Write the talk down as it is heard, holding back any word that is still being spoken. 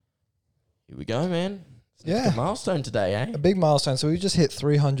Here we go, man. Yeah. A milestone today, eh? A big milestone. So we just hit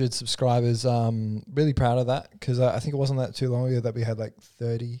 300 subscribers. Really proud of that because I think it wasn't that too long ago that we had like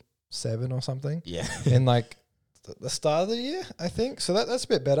 37 or something. Yeah. In like the start of the year, I think. So that's a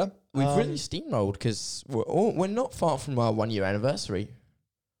bit better. We've really steamrolled because we're not far from our 1 year anniversary.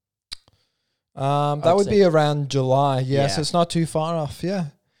 That would be around July. Yeah, so it's not too far off. Yeah.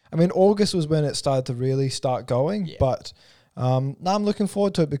 I mean, August was when it started to really start going. Yeah. But now I'm looking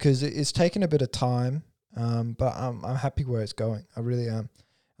forward to it because it's taken a bit of time. But I'm happy where it's going. I really am.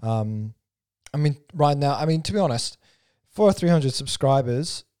 I mean, right now, to be honest, for 300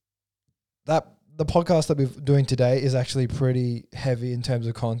 subscribers, that the podcast that we're doing today is actually pretty heavy in terms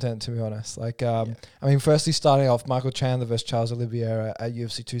of content, to be honest. Like, firstly, starting off, Michael Chandler versus Charles Oliveira at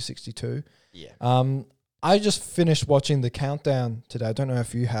UFC 262. Yeah. I just finished watching the countdown today. I don't know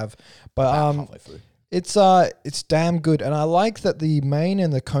if you have, but halfway through. It's damn good, and I like that the main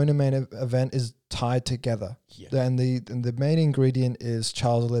and the co-main event is tied together. Yeah. And the main ingredient is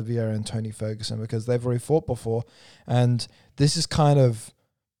Charles Oliveira and Tony Fergurson because they've already fought before, and this is kind of,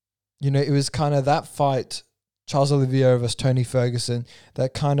 it was kind of that fight, Charles Oliveira versus Tony Fergurson,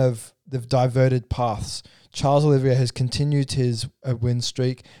 that kind of they've diverted paths. Charles Oliveira has continued his win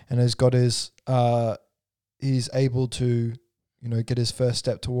streak and has got his he's able to get his first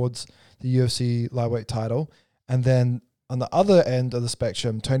step towards the UFC lightweight title. And then on the other end of the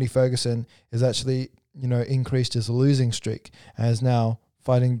spectrum, Tony Fergurson is actually, increased his losing streak and is now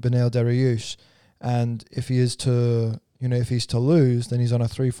fighting Beneil Daruish. And if he is to, if he's to lose, then he's on a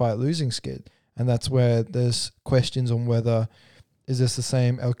 3-fight losing skid. And that's where there's questions on whether, is this the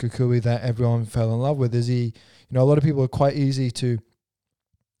same El Kukui that everyone fell in love with? Is he, a lot of people are quite easy to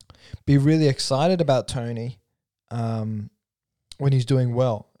be really excited about Tony when he's doing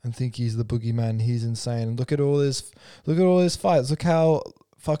well and think he's the boogeyman, he's insane. And look at all his fights. Look how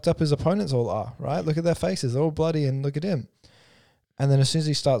fucked up his opponents all are, right? Look at their faces. They're all bloody and look at him. And then as soon as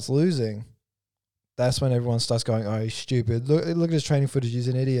he starts losing, that's when everyone starts going, oh, he's stupid. Look at his training footage. He's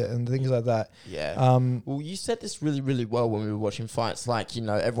an idiot and things like that. Yeah. Well, you said this really, really well when we were watching fights. Like,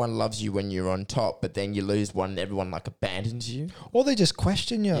 everyone loves you when you're on top, but then you lose one and everyone like abandons you. Or they just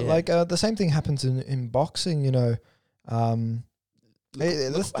question you. Yeah. Like the same thing happens in boxing, Look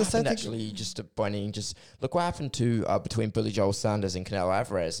what happened to between Billy Joel Sanders and Canelo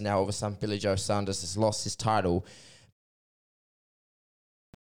Alvarez. Now all of a sudden Billy Joel Sanders has lost his title.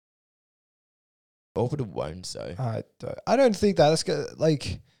 Orbital won't, so I don't think that's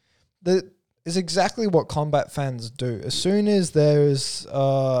is exactly what combat fans do. As soon as there's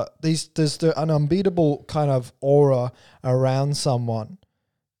an unbeatable kind of aura around someone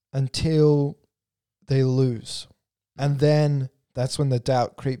until they lose, and then that's when the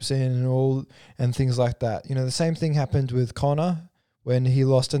doubt creeps in and things like that. The same thing happened with Conor when he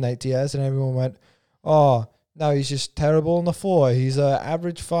lost to Nate Diaz, and everyone went, "Oh, no, he's just terrible on the floor. He's an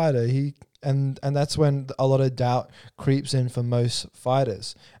average fighter." And that's when a lot of doubt creeps in for most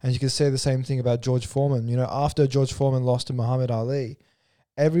fighters. And you can say the same thing about George Foreman. After George Foreman lost to Muhammad Ali,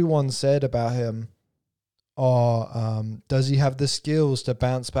 everyone said about him, does he have the skills to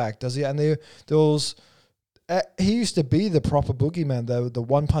bounce back? Does he? And he used to be the proper boogeyman, the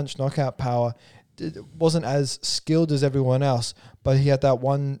one-punch knockout power. Wasn't as skilled as everyone else, but he had that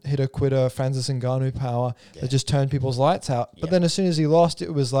one-hitter quitter, Francis Ngannou power that just turned people's lights out. Yeah. But then as soon as he lost,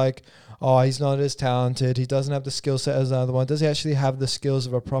 it was like, oh, he's not as talented. He doesn't have the skill set as another one. Does he actually have the skills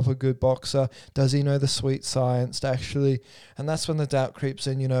of a proper good boxer? Does he know the sweet science to actually? And that's when the doubt creeps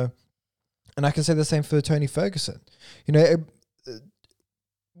in, And I can say the same for Tony Fergurson.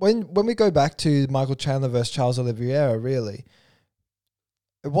 When we go back to Michael Chandler versus Charles Oliveira, really,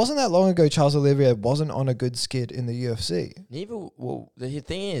 it wasn't that long ago Charles Oliveira wasn't on a good skid in the UFC. The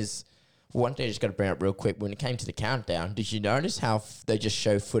thing is, one thing I just got to bring up real quick, when it came to the countdown, did you notice how they just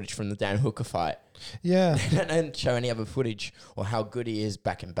show footage from the Dan Hooker fight? Yeah. They don't show any other footage or how good he is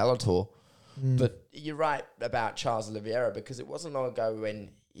back in Bellator. But you're right about Charles Oliveira because it wasn't long ago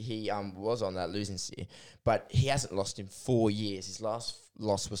when he was on that losing streak, but he hasn't lost in 4 years. His last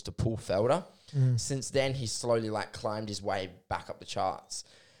loss was to Paul Felder. Since then, he's slowly climbed his way back up the charts.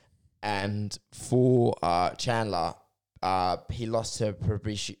 And for Chandler, he lost to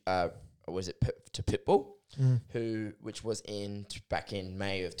to Pitbull, which was back in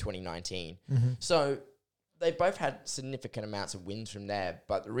May of 2019. So they both had significant amounts of wins from there.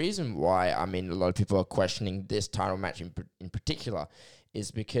 But the reason why, a lot of people are questioning this title match in particular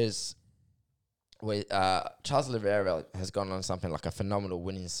is because Charles Oliveira has gone on something like a phenomenal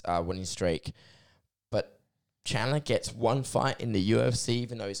winning streak, but Chandler gets one fight in the UFC,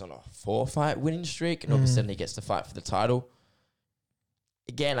 even though he's on a 4-fight winning streak, and all of a sudden he gets to fight for the title.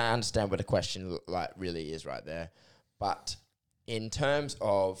 again, I understand what the question really is right there, but in terms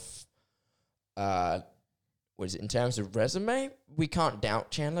of in terms of resume, we can't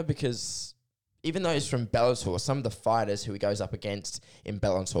doubt Chandler because even though he's from Bellator, some of the fighters who he goes up against in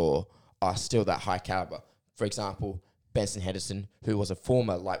Bellator are still that high caliber. For example, Benson Henderson, who was a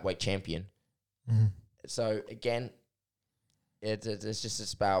former lightweight champion. Mm-hmm. So again,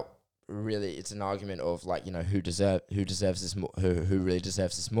 it's about really, it's an argument of who deserves this more, who really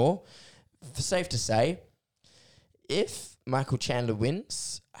deserves this more. Safe to say, if Michael Chandler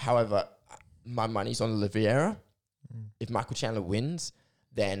wins, however, my money's on Oliveira. If Michael Chandler wins,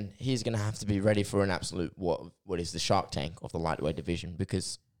 then he's going to have to be ready for an absolute what is the Shark Tank of the lightweight division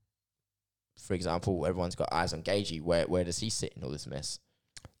because, for example, everyone's got eyes on Gagey. Where does he sit in all this mess?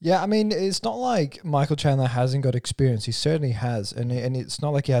 Yeah, I mean, it's not like Michael Chandler hasn't got experience. He certainly has. And it's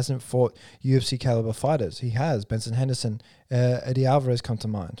not like he hasn't fought UFC caliber fighters. He has. Benson Henderson, Eddie Alvarez come to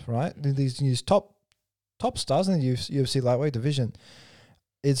mind, right? These top stars in the UFC lightweight division.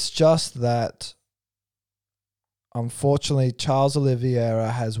 It's just that, unfortunately, Charles Oliveira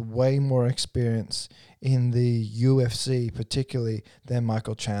has way more experience in the UFC, particularly, than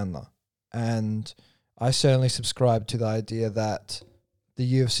Michael Chandler. And I certainly subscribe to the idea that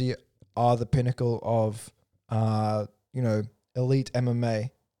the UFC are the pinnacle of, elite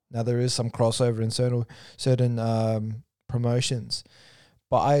MMA. Now, there is some crossover in certain promotions.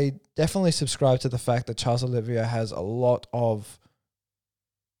 But I definitely subscribe to the fact that Charles Oliveira has a lot of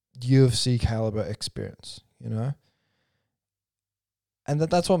UFC caliber experience, and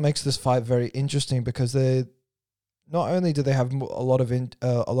that's what makes this fight very interesting because they not only do they have a lot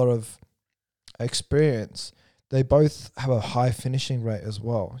of experience, they both have a high finishing rate as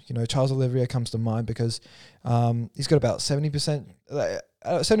well. Charles Oliveira comes to mind because he's got about 70%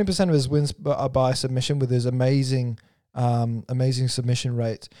 of his wins are by submission with his amazing submission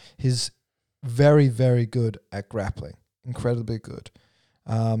rate. He's very, very good at grappling, incredibly good.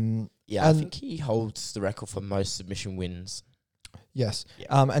 I think he holds the record for most submission wins. Yes.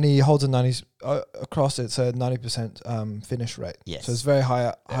 Yeah. And he holds a 90 across. It's a 90% finish rate. Yes. So it's very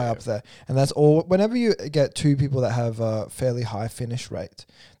high up there. And that's all. Whenever you get two people that have a fairly high finish rate,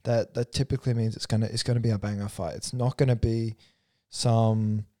 that typically means it's gonna be a banger fight. It's not gonna be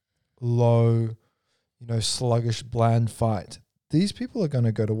some low, sluggish, bland fight. These people are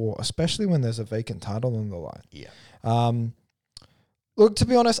gonna go to war, especially when there's a vacant title on the line. Yeah. Look, to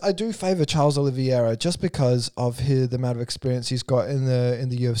be honest, I do favour Charles Oliveira just because of the amount of experience he's got in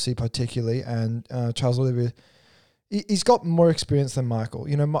the UFC particularly, and Charles Oliveira, he's got more experience than Michael.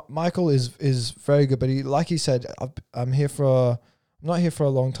 Michael is very good, but like he said, I'm not here for a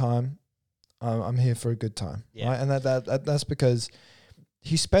long time. I'm here for a good time, right? And that's because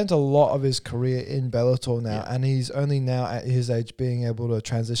he spent a lot of his career in Bellator now, and he's only now at his age being able to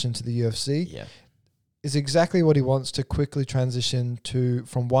transition to the UFC. Yeah. Is exactly what he wants to quickly transition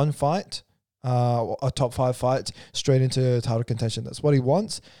from one fight, a top 5 fight, straight into title contention. That's what he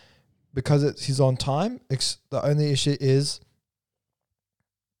wants because he's on time. The only issue is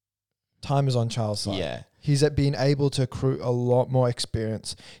time is on Charles' side. Yeah. He's at being able to accrue a lot more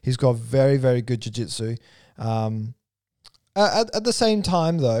experience. He's got very, very good jiu-jitsu. At the same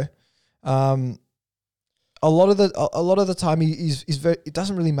time, though, a lot of the time he's very. It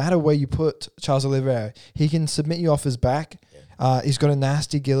doesn't really matter where you put Charles Oliveira. He can submit you off his back. Yeah. He's got a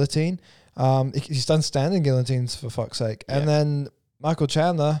nasty guillotine. He's done standing guillotines for fuck's sake. Yeah. And then Michael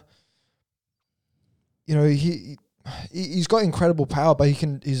Chandler, he's got incredible power, but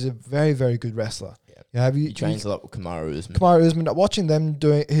he's a very, very good wrestler. Yeah. He trains a lot with Kamaru Usman. Watching them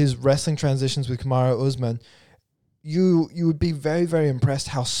doing his wrestling transitions with Kamaru Usman, you would be very, very impressed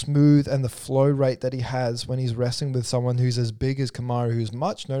how smooth and the flow rate that he has when he's wrestling with someone who's as big as Kamaru, who's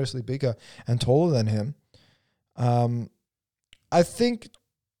much noticeably bigger and taller than him. I think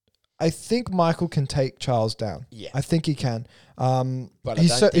Michael can take Charles down. Yeah. I think he can. But he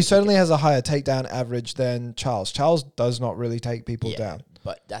certainly has a higher takedown average than Charles. Charles does not really take people down.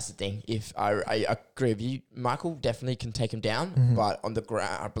 But that's the thing. If I agree with you, Michael definitely can take him down. But on the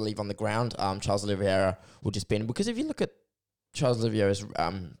ground, I believe on the ground, Charles Oliveira will just beat him. Because if you look at Charles Oliveira's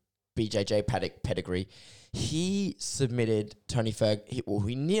BJJ pedigree, he submitted Tony Fergurson.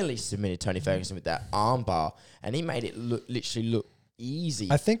 He nearly submitted Tony Fergurson with that armbar, and he made it literally look easy.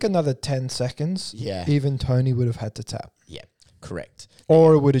 I think another 10 seconds. Yeah. Even Tony would have had to tap. Yeah. Correct.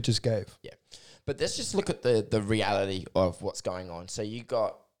 Or it would have just gave. Yeah. But let's just look at the reality of what's going on. So you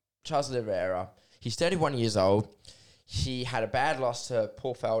got Charles Oliveira. He's 31 years old. He had a bad loss to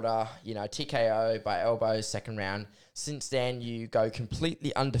Paul Felder, TKO by elbow, second round. Since then, you go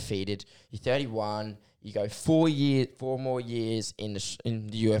completely undefeated. You're 31. You go 4 more years in the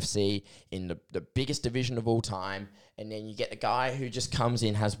UFC, in the biggest division of all time, and then you get the guy who just comes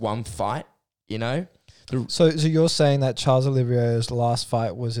in, has one fight, you know? So you're saying that Charles Oliveira's last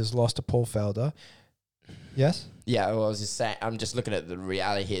fight was his loss to Paul Felder? Yes? Yeah, well, I was just saying, I'm just looking at the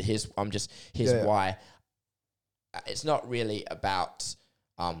reality here. Here's why. It's not really about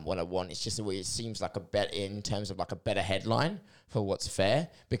what I want. It's just the way it seems like in terms of like a better headline for what's fair,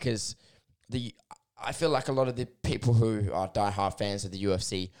 because I feel like a lot of the people who are diehard fans of the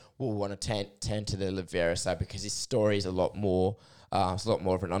UFC will want to turn to the Oliveira side because his story is a lot more. It's a lot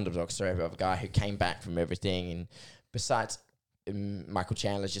more of an underdog story of a guy who came back from everything. And besides, Michael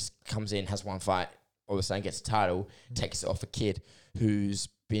Chandler just comes in, has one fight, all of a sudden gets a title, takes it off a kid who's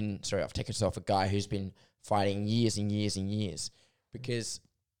been. Sorry, I've taken it off a guy who's been fighting years and years and years. Because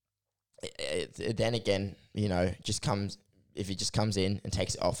then again, you know, if he just comes in and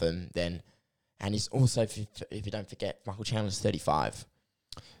takes it off him, then. And he's also, if you don't forget, Michael Chandler's 35.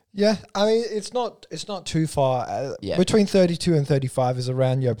 Yeah, I mean, it's not too far. Yeah. Between 32 and 35 is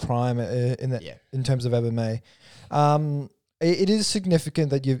around your prime in terms of MMA. It is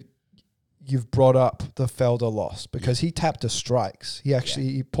significant that you've brought up the Felder loss because he tapped his strikes.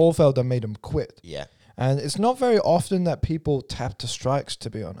 Paul Felder made him quit. Yeah. And it's not very often that people tap to strikes,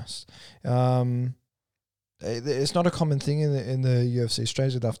 to be honest. It's not a common thing in the UFC.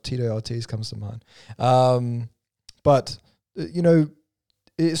 Strangely enough, Tito Ortiz comes to mind. But you know,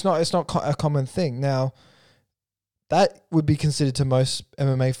 it's not a common thing. Now, that would be considered to most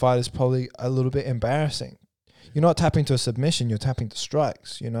MMA fighters probably a little bit embarrassing. You're not tapping to a submission; you're tapping to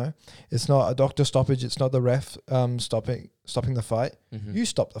strikes. You know, it's not a doctor stoppage. It's not the ref stopping the fight. Mm-hmm. You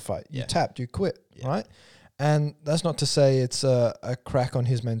stop the fight. You tapped. You quit. Yeah. Right. And that's not to say it's a crack on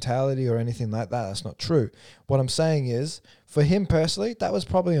his mentality or anything like that. That's not true. What I'm saying is, for him personally, that was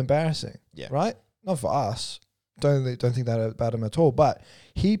probably embarrassing. Yeah. Right? Not for us. Don't think that about him at all. But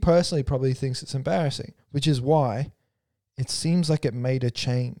he personally probably thinks it's embarrassing, which is why it seems like it made a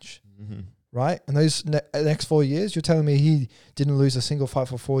change. Mm-hmm. Right? And those next 4 years, you're telling me he didn't lose a single fight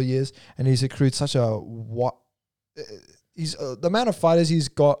for 4 years, and he's accrued such the amount of fighters he's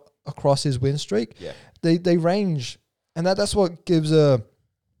got across his win streak. Yeah. They range, and that's what gives a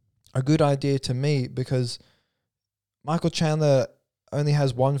good idea to me, because Michael Chandler only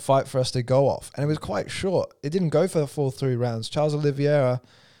has one fight for us to go off, and it was quite short. It didn't go for the full 3 rounds. Charles Oliveira,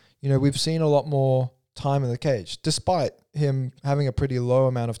 you know, we've seen a lot more time in the cage, despite him having a pretty low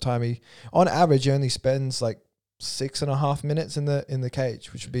amount of time. On average, he only spends like 6.5 minutes in the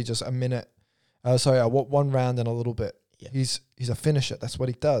cage, which would be just a minute. 1 round and a little bit. Yeah. He's a finisher. That's what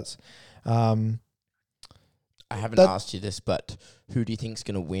he does. I haven't asked you this, but who do you think's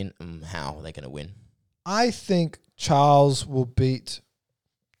going to win and how they're going to win? I think Charles will beat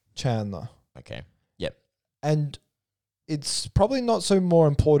Chandler. Okay. Yep. And it's probably not so more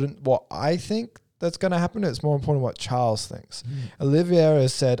important what I think that's going to happen. It's more important what Charles thinks. Oliveira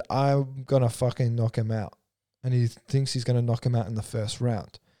has said, I'm going to fucking knock him out. And he thinks he's going to knock him out in the first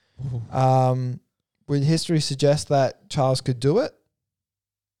round. Would history suggest that Charles could do it?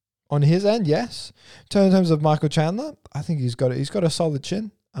 On his end, yes. In terms of Michael Chandler, I think he's got a solid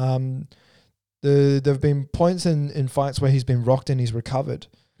chin. There have been points in fights where he's been rocked and he's recovered.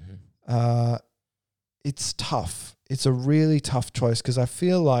 Mm-hmm. It's tough. It's a really tough choice because I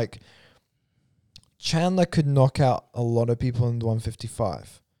feel like Chandler could knock out a lot of people in the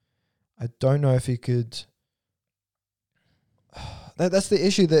 155. I don't know if he could. That's the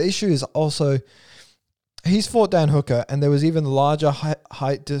issue. The issue is also he's fought Dan Hooker, and there was even larger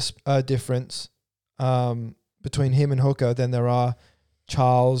height difference between him and Hooker than there are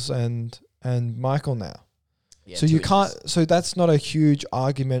Charles and Michael now. Yeah, so you can't. So that's not a huge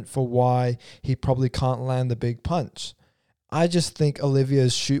argument for why he probably can't land the big punch. I just think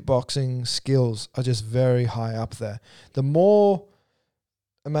Olivia's shootboxing skills are just very high up there. The more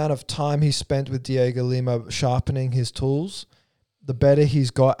amount of time he spent with Diego Lima sharpening his tools, the better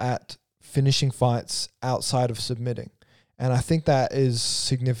he's got at finishing fights outside of submitting. And I think that is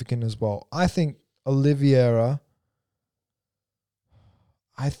significant as well. I think Oliveira,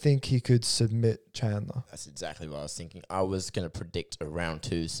 I think he could submit Chandler. That's exactly what I was thinking. I was going to predict a round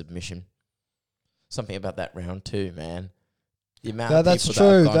 2 submission. Something about that round 2, man. The amount of that's people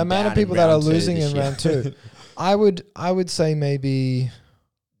true. That the amount of people that are losing in round 2. I would say maybe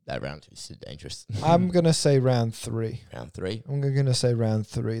that round 2 is dangerous. I'm gonna say round 3. Round 3. I'm gonna say round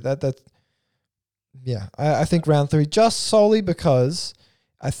 3. I think round 3 just solely because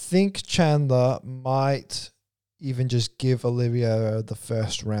I think Chandler might even just give Oliveira the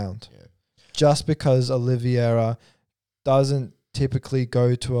first round, just because Oliveira doesn't typically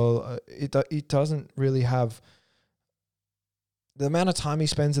go to it doesn't really have the amount of time he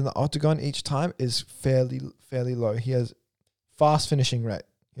spends in the octagon each time is fairly low. He has fast finishing rate,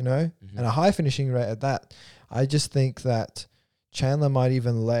 and a high finishing rate at that. I just think that Chandler might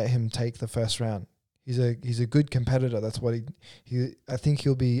even let him take the first round. He's a good competitor. That's what I think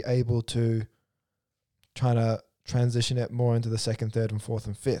he'll be able to try to transition it more into the second, third, and fourth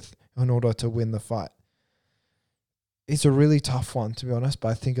and fifth in order to win the fight. It's a really tough one, to be honest, but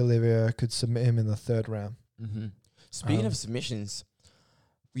I think Oliveria could submit him in the third round. Mm-hmm. Speaking of submissions,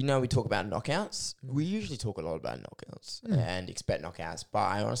 we talk about knockouts. We usually talk a lot about knockouts and expect knockouts, but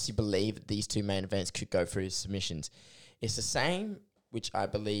I honestly believe that these two main events could go through submissions. It's the same, which I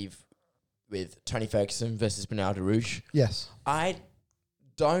believe with Tony Fergurson versus Beneil Daruish. Yes. I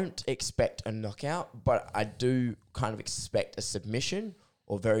don't expect a knockout, but I do kind of expect a submission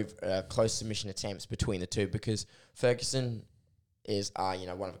or very close submission attempts between the two, because Fergurson is,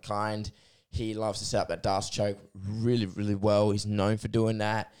 one of a kind. He loves to set up that diaster choke really, really well. He's known for doing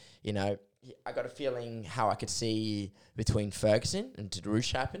that. I got a feeling how I could see between Fergurson and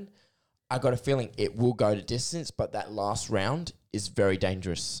Daruish happen. I got a feeling it will go to distance, but that last round is very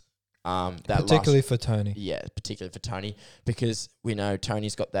dangerous. Particularly for Tony. Yeah, particularly for Tony, because we know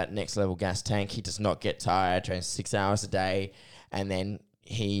Tony's got that next level gas tank. He does not get tired, trains 6 hours a day, and then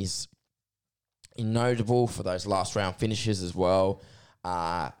he's notable for those last round finishes as well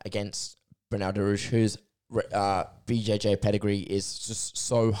against Beneil Daruish, whose BJJ pedigree is just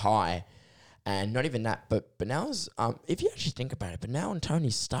so high. And not even that, but Beneil's, if you actually think about it, Beneil and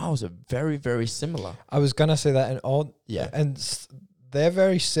Tony's styles are very, very similar. I was going to say that, and they're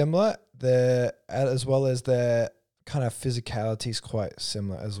very similar. They're, as well as their kind of physicality is quite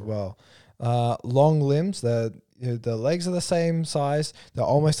similar as well. Long limbs, the legs are the same size. They're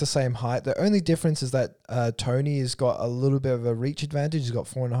almost the same height. The only difference is that Tony has got a little bit of a reach advantage. He's got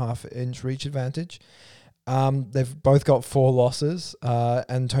 4.5 inch reach advantage. They've both got 4 losses,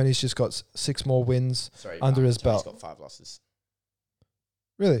 and Tony's just got 6 more wins under his belt. Tony's got 5 losses.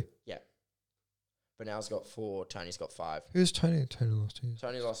 Really? Yeah. Beneil's got 4, Tony's got 5. Who's Tony? Tony lost to?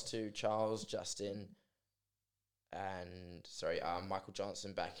 Tony lost to Charles, Justin, and Michael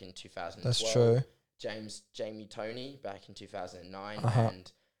Johnson back in 2012. That's true. Jamie Tony back in 2009,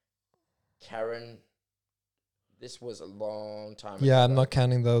 and Karen. This was a long time ago. Yeah, I'm not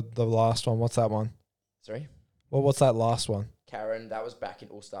counting the last one. What's that one? Sorry? Well, what's that last one? Karen, that was back in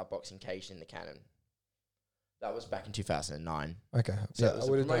All-Star Boxing Cage in the Cannon. That was back in 2009. Okay. So it was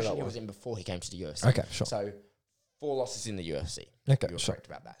a promotion he was in before he came to the UFC. Okay, sure. So 4 losses in the UFC. Okay, you were sure. correct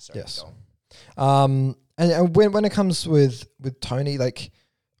about that. Sorry, yes. And when it comes with Tony, like,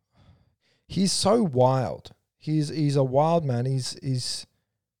 he's so wild. He's a wild man. He's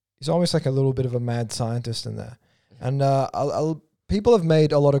almost like a little bit of a mad scientist in there. And people have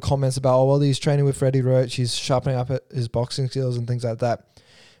made a lot of comments about, he's training with Freddie Roach, he's sharpening up his boxing skills and things like that.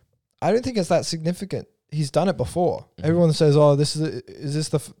 I don't think it's that significant. He's done it before. Mm-hmm. Everyone says,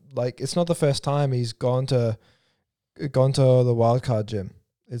 it's not the first time he's gone to the wildcard gym.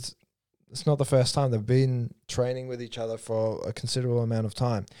 It's not the first time. They've been training with each other for a considerable amount of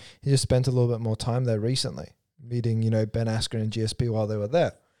time. He just spent a little bit more time there recently, meeting, Ben Askren and GSP while they were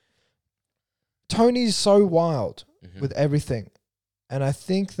there. Tony's so wild with everything. And I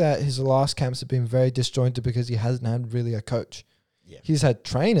think that his last camps have been very disjointed because he hasn't had really a coach. Yeah. He's had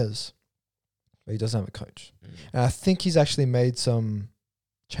trainers, but he doesn't have a coach. And I think he's actually made some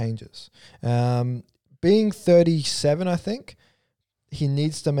changes. Being 37, I think, he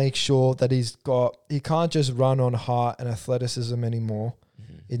needs to make sure that he can't just run on heart and athleticism anymore.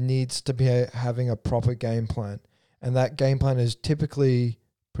 Mm-hmm. It needs to be having a proper game plan. And that game plan is typically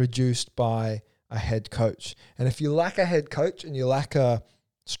produced by a head coach. And if you lack a head coach and you lack a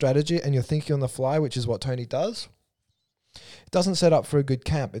strategy and you're thinking on the fly, which is what Tony does, it doesn't set up for a good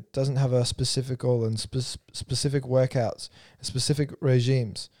camp. It doesn't have a specific goal and specific workouts, specific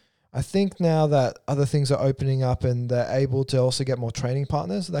regimes. I think now that other things are opening up and they're able to also get more training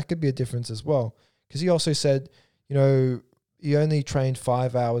partners, that could be a difference as well. Because he also said, he only trained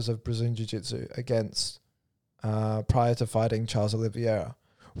 5 hours of Brazilian Jiu-Jitsu against prior to fighting Charles Oliveira,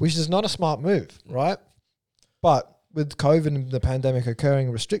 which is not a smart move, right? But with COVID and the pandemic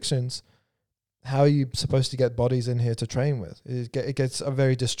occurring, restrictions, how are you supposed to get bodies in here to train with? It gets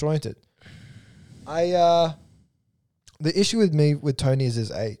very disjointed. The issue with Tony is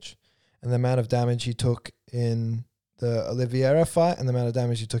his age and the amount of damage he took in the Oliveira fight and the amount of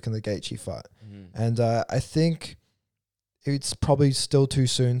damage he took in the Gaethje fight. Mm-hmm. And I think it's probably still too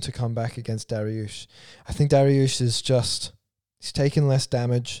soon to come back against Daruish. I think Daruish is he's taken less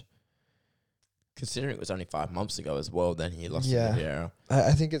damage. Considering it was only 5 months ago as well, then he lost to Oliveira.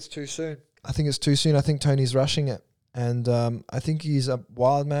 I think it's too soon. I think Tony's rushing it. And I think he's a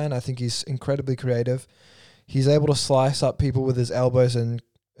wild man. I think he's incredibly creative. He's able to slice up people with his elbows and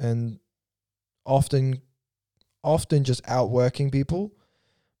often just outworking people.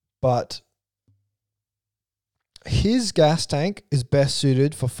 But his gas tank is best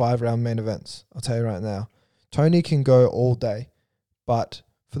suited for 5-round main events. I'll tell you right now. Tony can go all day. But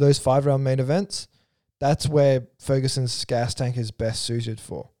for those 5-round main events, that's where Ferguson's gas tank is best suited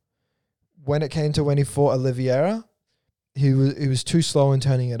for. When it came to when he fought Oliveira, he was too slow in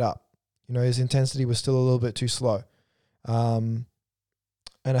turning it up. You know, his intensity was still a little bit too slow. And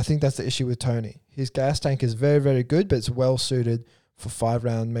I think that's the issue with Tony. His gas tank is very, very good, but it's well suited for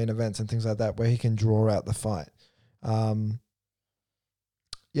 5-round main events and things like that where he can draw out the fight. I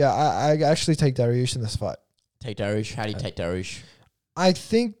actually take Daruish in this fight. Take Daruish? How do you take Daruish? I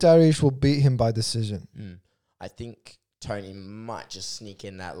think Daruish will beat him by decision. I think Tony might just sneak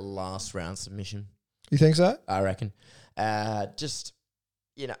in that last round submission. You think so? I reckon. I just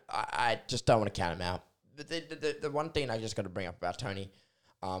don't want to count him out. The one thing I just got to bring up about Tony,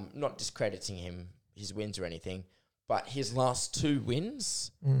 not discrediting him, his wins or anything, but his last 2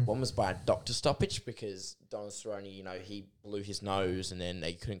 wins, one was by a doctor stoppage because Donald Cerrone, he blew his nose and then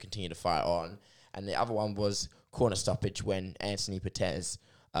they couldn't continue to fight on. And the other one was corner stoppage when Anthony Pettis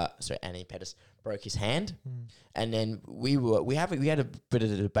broke his hand. And then we had a bit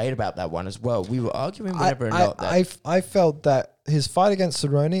of a debate about that one as well. We were arguing whether or not that... I felt that his fight against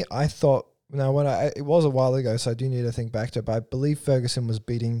Cerrone, I thought... Now, it was a while ago, so I do need to think back to it, but I believe Ferguson was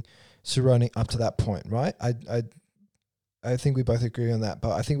beating Cerrone up to that point, right? I think we both agree on that,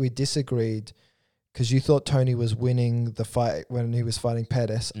 but I think we disagreed because you thought Tony was winning the fight when he was fighting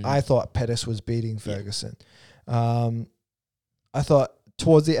Pettis. I thought Pettis was beating Ferguson. I thought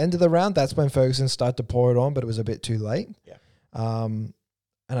towards the end of the round, that's when Ferguson started to pour it on, but it was a bit too late. Yeah. And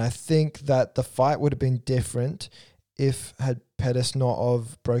I think that the fight would have been different if had Pettis not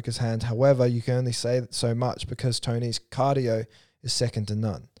of broke his hand. However, you can only say so much because Tony's cardio is second to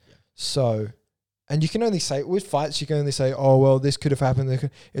none. Yeah. So, and you can only say, with fights, you can only say, oh, well, this could have happened.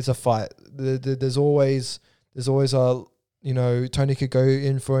 It's a fight. There's always a, Tony could go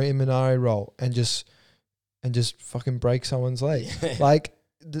in for an Imanari roll and just fucking break someone's leg.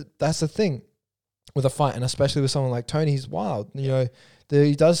 That's the thing with a fight, and especially with someone like Tony, he's wild.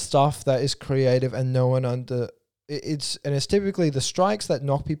 He does stuff that is creative and no one it's typically the strikes that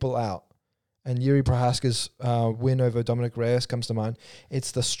knock people out. And Yuri Prohaska's win over Dominic Reyes comes to mind.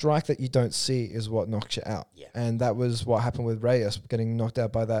 It's the strike that you don't see is what knocks you out. Yeah. And that was what happened with Reyes, getting knocked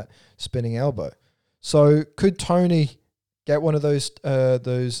out by that spinning elbow. So could Tony get one of those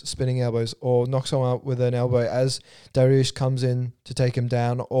spinning elbows or knock someone out with an elbow as Daruish comes in to take him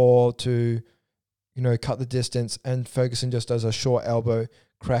down or to, cut the distance, and Ferguson just does a short elbow,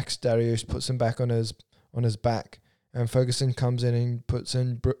 cracks Daruish, puts him back on his back, and Ferguson comes in and puts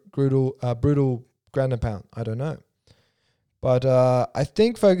in brutal ground and pound. I don't know. But I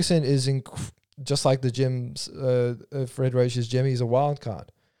think Ferguson is just like the gym's, Fred Roach's gym, he's a wild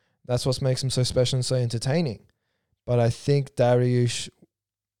card. That's what makes him so special and so entertaining. But I think Daruish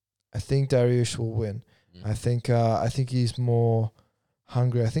will win. I think he's more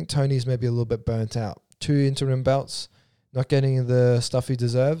hungry. I think Tony's maybe a little bit burnt out. 2 interim belts, not getting the stuff he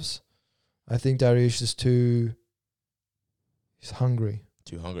deserves. I think Daruish is he's hungry.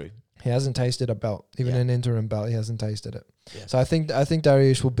 Too hungry. He hasn't tasted a belt, even an interim belt. He hasn't tasted it. Yeah. So I think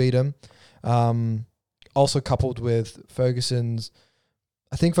Daruish will beat him. Also coupled with Ferguson's.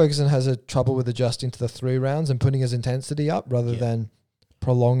 I think Ferguson has a trouble with adjusting to the 3 rounds and putting his intensity up rather than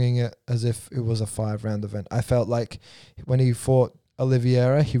prolonging it as if it was a 5-round event. I felt like when he fought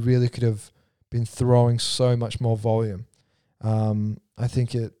Oliveira, he really could have been throwing so much more volume. I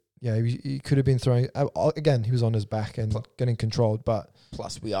think he could have been throwing... Again, he was on his back and getting controlled, but...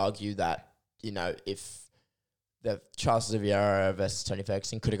 Plus, we argue that, if the Charles Oliveira versus Tony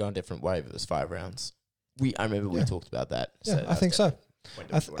Ferguson could have gone a different way if it was 5 rounds. I remember we talked about that. Yeah, so I think so.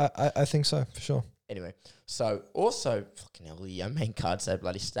 I think so, for sure. Anyway, so also, fucking hell, the main card's so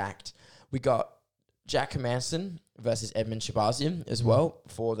bloody stacked. We got Jack Hermansson versus Edmund Shabazian as well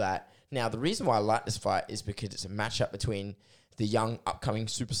for that. Now, the reason why I like this fight is because it's a matchup between the young upcoming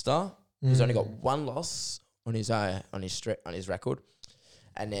superstar who's only got 1 loss on his record,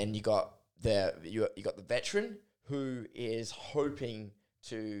 and then you got the veteran who is hoping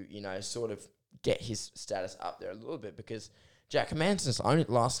to sort of get his status up there a little bit because Jack Hermansson's only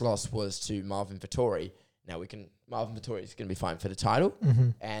last loss was to Marvin Vettori. Now Marvin Vettori is going to be fighting for the title,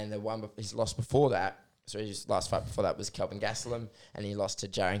 and his loss before that So his last fight before that was Kelvin Gastelum, and he lost to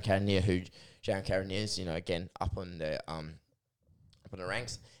Jaron Cannonier, who Jaron Cannonier is, again, up on the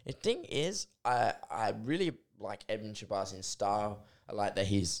ranks. The thing is, I really like Edmund Shabazian's style. I like that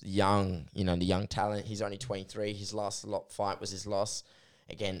he's young, the young talent. He's only 23. His last fight was his loss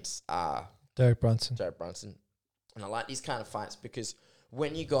against Derek Brunson. And I like these kind of fights because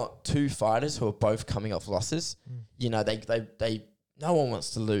when you got two fighters who are both coming off losses, they no one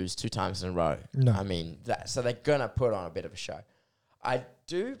wants to lose 2 times in a row. No. I mean, so they're going to put on a bit of a show. I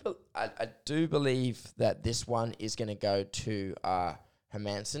do believe that this one is going to go to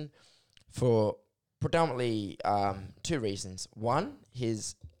Hermansson for predominantly 2 reasons. One,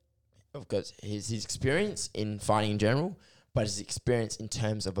 his experience in fighting in general, but his experience in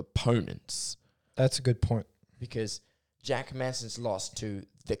terms of opponents. That's a good point. Because Jack Hermansson's lost to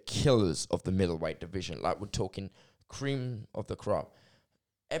the killers of the middleweight division. Like, we're talking cream of the crop.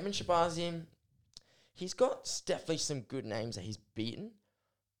 Edmund Shabazian, he's got definitely some good names that he's beaten.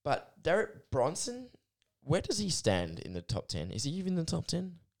 But Derek Bronson, where does he stand in the top 10? Is he even in the top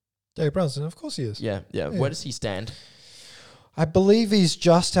 10? Derek Brunson, of course he is. Yeah. Where does he stand? I believe he's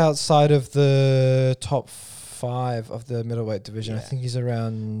just outside of the top 5 of the middleweight division. Yeah. I think he's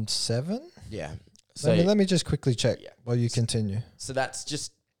around 7. Yeah. So let me just quickly check while you continue. So that's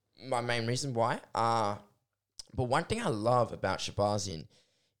just my main reason why. But one thing I love about Shabazian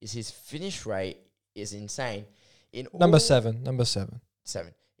is his finish rate is insane. Number 7.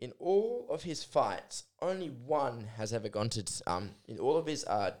 7. In all of his fights, only one has ever gone to... in all of his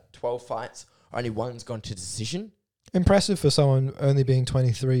 12 fights, only one's gone to decision. Impressive for someone only being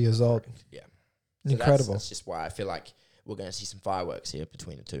 23 years old. Yeah. So Incredible. That's just why I feel like we're going to see some fireworks here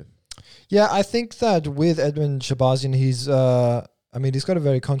between the two. Yeah, I think that with Edmund Shabazian, he's got a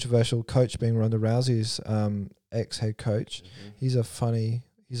very controversial coach being Ronda Rousey's ex-head coach. Mm-hmm. He's a funny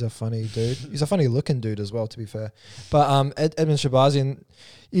dude. He's a funny looking dude as well, to be fair. But Edmund Shabazian,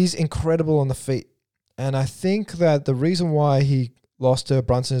 he's incredible on the feet. And I think that the reason why he lost to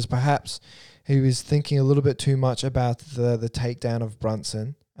Brunson is perhaps he was thinking a little bit too much about the takedown of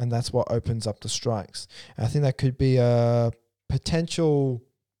Brunson, and that's what opens up the strikes. And I think that could be a potential,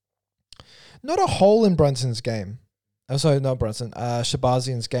 not a hole in Brunson's game. Oh, sorry, not Brunson,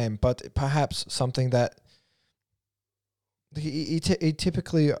 Shabazian's game, but perhaps something that he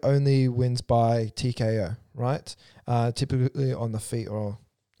typically only wins by TKO, right? Typically on the feet,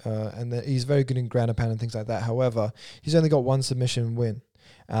 and he's very good in ground and pound and things like that. However, he's only got 1 submission win.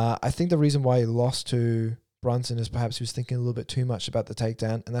 I think the reason why he lost to Brunson is perhaps he was thinking a little bit too much about the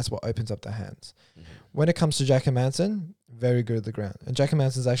takedown, and that's what opens up the hands. Mm-hmm. When it comes to Jack Hermansson, very good at the ground. And Jack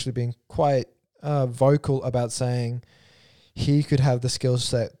Hermansson's actually been quite vocal about saying he could have the skill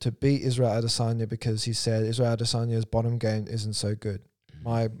set to beat Israel Adesanya because he said Israel Adesanya's bottom game isn't so good.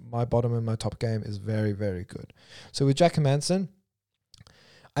 My bottom and my top game is very, very good. So with Jack Hermansson,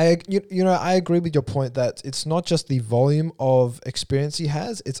 I agree with your point that it's not just the volume of experience he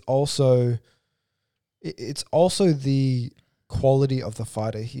has, it's also the quality of the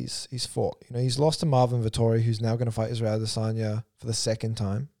fighter he's fought. He's lost to Marvin Vettori, who's now going to fight Israel Adesanya for the 2nd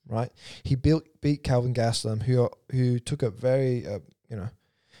time, right? He beat Kelvin Gastelum, who took a very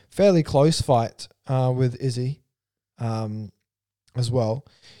fairly close fight with Izzy as well.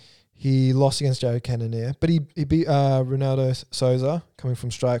 He lost against Jared Cannonier, but he beat Ronaldo Souza coming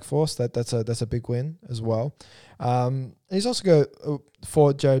from Strikeforce. That's a big win as well. He's also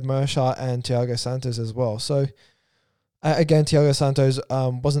fought Jared Mershart and Thiago Santos as well. So again, Thiago Santos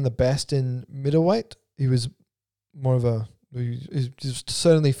wasn't the best in middleweight. He was more of he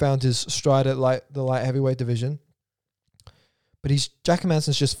certainly found his stride at the light heavyweight division. But Jack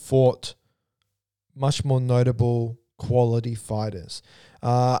Hermansson's just fought much more notable quality fighters.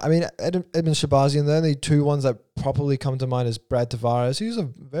 Edmund Shabazian, the only 2 ones that properly come to mind is Brad Tavares, who's a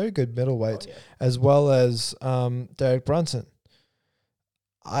very good middleweight, as well as Derek Brunson.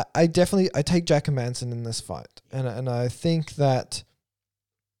 I take Jack Hermansson in this fight, and I think that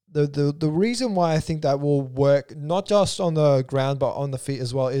the reason why I think that will work not just on the ground but on the feet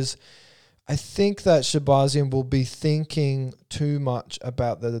as well is I think that Shabazian will be thinking too much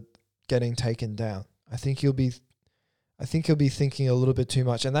about the getting taken down. I think he'll be thinking a little bit too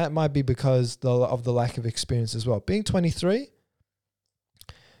much, and that might be because of the lack of experience as well. Being 23,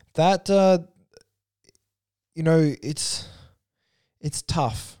 that it's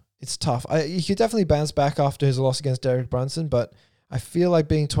tough. It's tough. He could definitely bounce back after his loss against Derek Brunson, but I feel like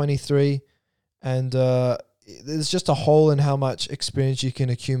being 23 and there's just a hole in how much experience you can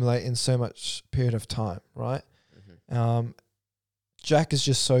accumulate in so much period of time, right? Mm-hmm. Jack is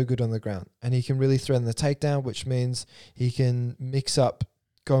just so good on the ground, and he can really threaten the takedown, which means he can mix up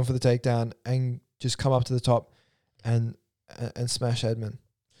going for the takedown and just come up to the top and smash Edmund.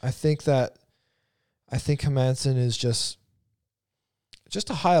 I think Hermansson is just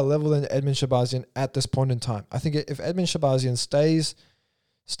a higher level than Edmund Shabazian at this point in time. I think if Edmund Shabazian stays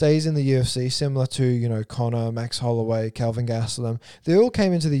in the UFC, similar to, you know, Conor, Max Holloway, Kelvin Gastelum, they all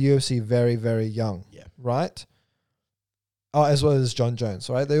came into the UFC very, very young, right? Oh, as well as John Jones,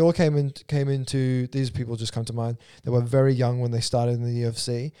 right? They all came into, these people just come to mind. They were very young when they started in the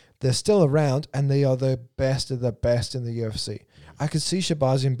UFC. They're still around, and they are the best of the best in the UFC. I could see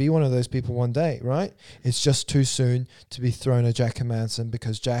Shabazian be one of those people one day, right? It's just too soon to be thrown at Jack Hermansson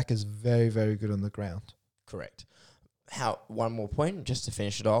because Jack is very, very good on the ground. Correct. One more point, just to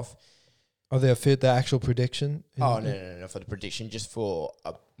finish it off. Oh, the actual prediction? No, for the prediction, just for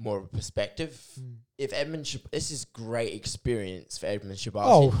a more of a perspective. If this is great experience for Edmund Shabazian.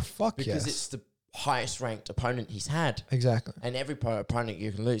 Oh, fuck yes. Because it's the highest ranked opponent he's had. Exactly. And every opponent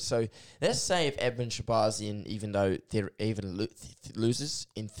you can lose. So let's say if Edmund Shabazian, even though loses,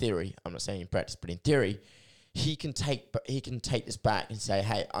 in theory, I'm not saying in practice, but in theory, he can take this back and say,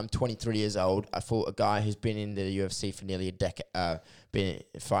 hey, I'm 23 years old. I fought a guy who's been in the UFC for nearly a decade, been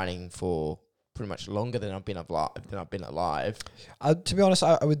fighting for pretty much longer than I've been alive. To be honest,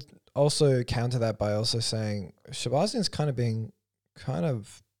 I would also counter that by also saying Shabazian's kind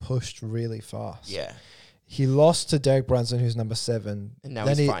of pushed really fast. Yeah. He lost to Derek Brunson, who's number 7. And now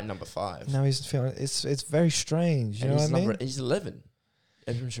he's fighting number 5. Now he's feeling it's very strange. You know what I mean? He's 11.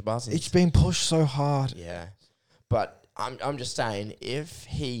 Edmund Shabazian. It's been pushed so hard. Yeah. But I'm just saying, if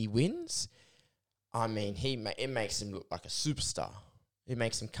he wins, I mean, it makes him look like a superstar. It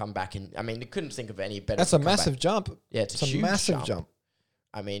makes him come back, and I mean, they couldn't think of any better. That's a massive jump. Yeah, it's a massive jump.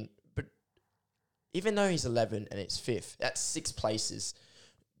 I mean, but even though he's 11 and it's 5th, that's 6 places.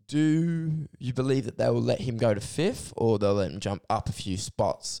 Do you believe that they will let him go to 5th, or they'll let him jump up a few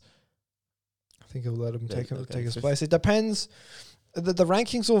spots? I think he'll let him take his place. It depends. The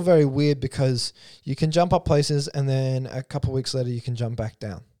rankings are all very weird because you can jump up places and then a couple of weeks later you can jump back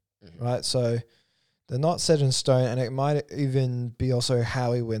down, right? So they're not set in stone, and it might even be also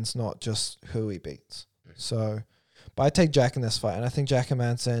how he wins, not just who he beats. So, but I take Jack in this fight, and I think Jack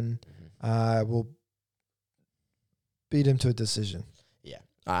Hermansson will beat him to a decision. Yeah,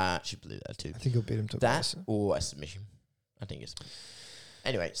 I actually believe that too. I think he'll beat him to a decision. Or a submission. I think it's...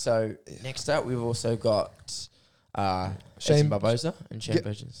 Anyway, so next up we've also got... Shane Barboza and Shane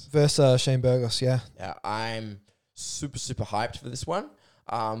Burgos versus Shane Burgos. Yeah, I'm super hyped for this one,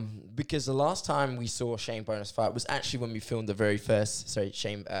 because the last time we saw Shane Burgos fight was actually when we filmed the very first.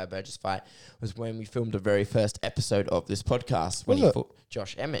 Shane Burgos fight was when we filmed the very first episode of this podcast when he fought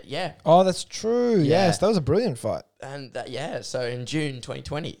Josh Emmett. Yeah. Oh, that's true. Yeah. Yes, that was a brilliant fight. And so in June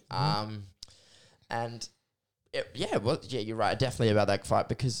 2020, and you're right, definitely about that fight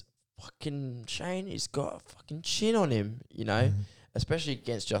because. Fucking Shane, he's got a fucking chin on him, you know, especially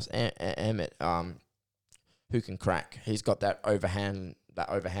against Josh Emmett, who can crack. He's got that overhand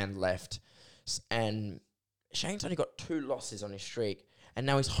left, and Shane's only got 2 losses on his streak, and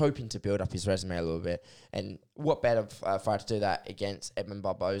now he's hoping to build up his resume a little bit. And what better fight to do that against Edmund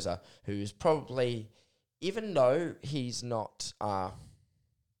Barboza, who's probably, even though he's not,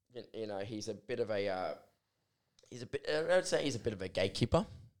 he's a bit of a, I would say he's a bit of a gatekeeper.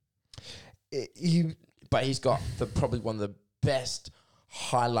 But he's got probably one of the best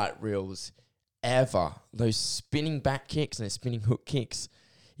highlight reels ever. Those spinning back kicks and those spinning hook kicks,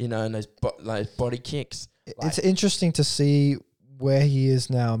 and those body kicks. It's interesting to see where he is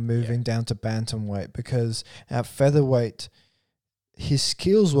now moving down to bantamweight, because at featherweight, his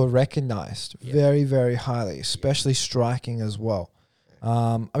skills were recognized very, very highly, especially striking as well.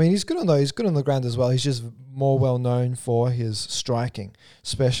 I mean, he's good on the ground as well. He's just more well known for his striking,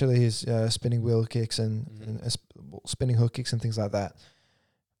 especially his spinning wheel kicks and spinning hook kicks and things like that.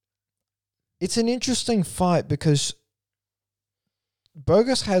 It's an interesting fight because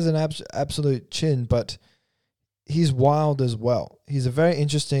Burgos has an absolute chin, but he's wild as well. He's a very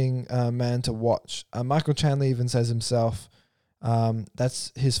interesting man to watch. Michael Chandler even says himself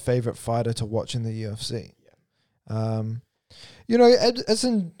that's his favorite fighter to watch in the UFC.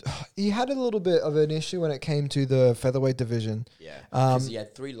 Edson, he had a little bit of an issue when it came to the featherweight division. Yeah, because he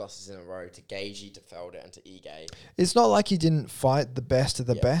had 3 losses in a row to Gaethje, to Felder, and to Ige. It's not like he didn't fight the best of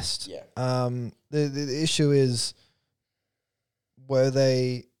the best. Yeah. The issue is,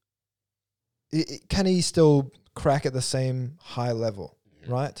 can he still crack at the same high level,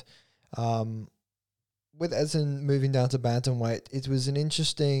 right? With Edson moving down to bantamweight, it was an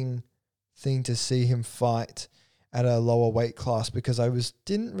interesting thing to see him fight at a lower weight class, because I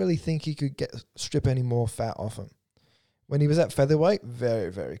didn't really think he could strip any more fat off him. When he was at featherweight, very,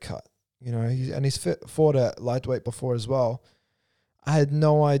 very cut. You know, he's fought at lightweight before as well. I had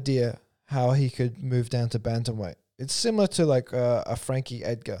no idea how he could move down to bantamweight. It's similar to like a Frankie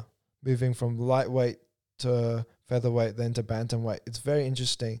Edgar moving from lightweight to featherweight, then to bantamweight. It's very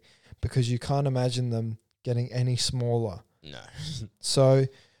interesting because you can't imagine them getting any smaller. No. So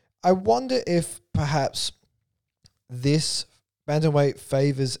I wonder if perhaps this bantamweight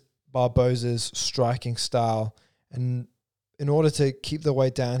favors Barboza's striking style, and in order to keep the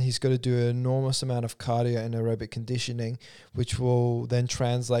weight down, he's got to do an enormous amount of cardio and aerobic conditioning, which will then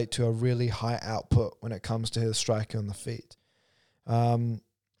translate to a really high output when it comes to his striking on the feet.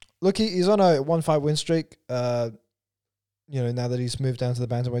 Look, he's on a 1-fight win streak, now that he's moved down to the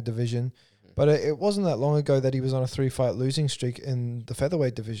bantamweight division. But it wasn't that long ago that he was on a 3-fight losing streak in the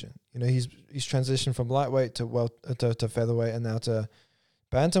featherweight division. You know, he's transitioned from lightweight to featherweight and now to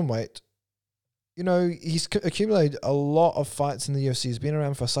bantamweight. You know, he's accumulated a lot of fights in the UFC. He's been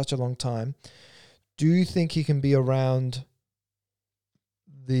around for such a long time. Do you think he can be around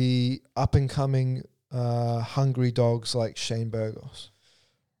the up-and-coming hungry dogs like Shane Burgos?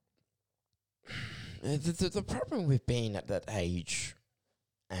 The problem with being at that age,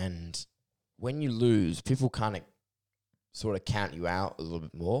 and when you lose, people kind of sort of count you out a little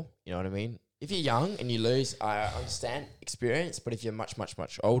bit more. You know what I mean? If you're young and you lose, I understand experience. But if you're much, much,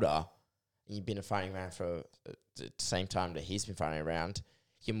 much older, and you've been fighting around for the same time that he's been fighting around,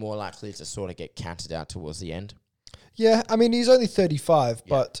 you're more likely to sort of get counted out towards the end. Yeah, I mean, he's only 35,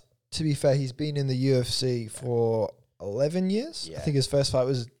 but to be fair, he's been in the UFC for 11 years. Yeah. I think his first fight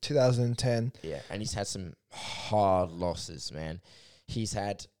was 2010. Yeah, and he's had some hard losses, man. He's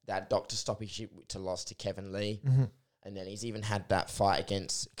had that doctor stoppage to loss to Kevin Lee. Mm-hmm. And then he's even had that fight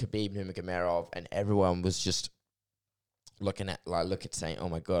against Khabib Nurmagomedov, and everyone was just saying, oh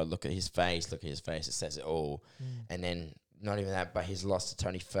my God, look at his face, it says it all. And then not even that, but he's lost to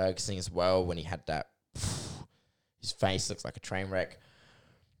Tony Fergurson as well when he had that, his face looks like a train wreck.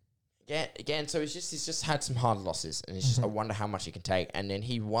 Again, so he's just had some hard losses, and it's just, I wonder how much he can take. And then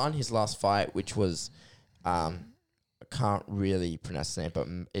he won his last fight, which was, I can't really pronounce the name, but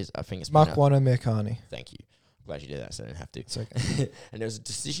I think it's Makwana Mirkani. Thank you. Glad you did that, so I didn't have to. It's okay. And there was a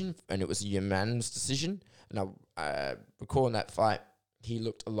decision, and it was a unanimous decision. And I recall in that fight, he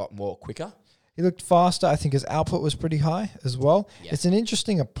looked a lot more quicker. He looked faster. I think his output was pretty high as well. Yeah. It's an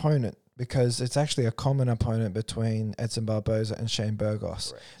interesting opponent because it's actually a common opponent between Edson Barboza and Shane Burgos.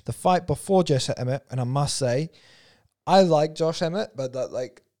 Correct. The fight before Josh Emmett, and I must say, I like Josh Emmett, but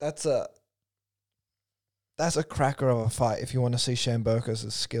that's a cracker of a fight if you want to see Shane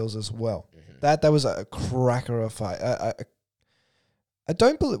Burgos' skills as well. Mm-hmm. That was a cracker of a fight. I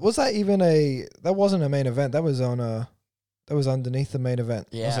don't believe, that wasn't a main event. That was underneath the main event.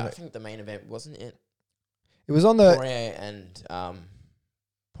 Yeah, wasn't I it? think the main event, wasn't it? It was on the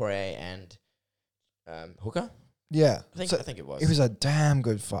Poirier and Hooker. Yeah, I think it was. It was a damn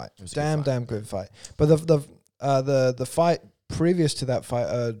good fight. Damn good fight. But the fight previous to that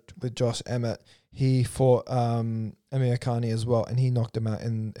fight with Josh Emmett, he fought Amir Khani as well, and he knocked him out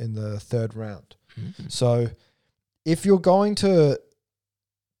in the third round. Mm-hmm. So if you're going to...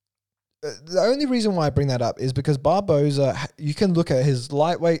 the only reason why I bring that up is because Barboza, you can look at his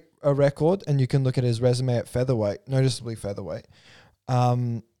lightweight record and you can look at his resume at featherweight, noticeably featherweight.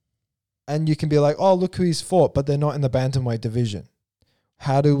 And you can be like, oh, look who he's fought, but they're not in the bantamweight division.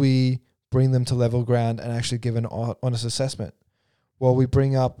 How do we bring them to level ground and actually give an honest assessment? Well, we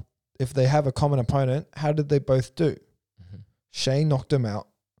bring up, if they have a common opponent, how did they both do? Mm-hmm. Shane knocked him out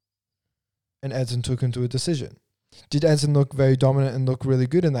and Edson took him to a decision. Did Edson look very dominant and look really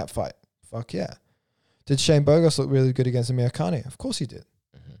good in that fight? Fuck yeah. Did Shane Burgos look really good against Amir Khani? Of course he did.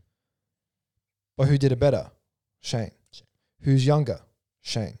 Mm-hmm. But who did it better? Shane. Who's younger?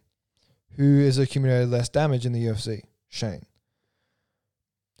 Shane. Who has accumulated less damage in the UFC? Shane.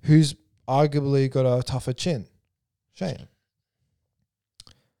 Who's arguably got a tougher chin? Shane.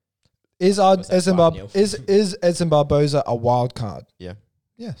 Is Edson Barboza a wild card? Yeah.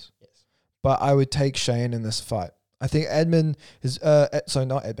 Yes. But I would take Shane in this fight. I think Edson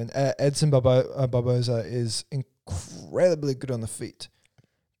Barboza is incredibly good on the feet.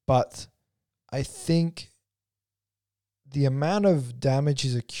 But I think the amount of damage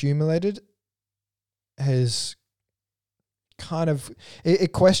he's accumulated has kind of...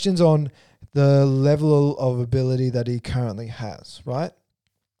 It questions on the level of ability that he currently has, right?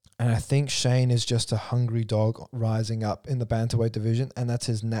 And I think Shane is just a hungry dog rising up in the bantamweight division, and that's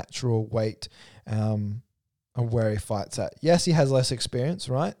his natural weight and where he fights at. Yes, he has less experience,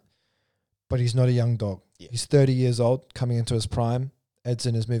 right? But he's not a young dog. Yeah. He's 30 years old, coming into his prime.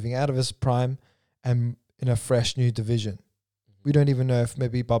 Edson is moving out of his prime and in a fresh new division. We don't even know if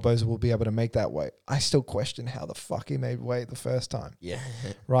maybe Barboza will be able to make that weight. I still question how the fuck he made weight the first time. Yeah.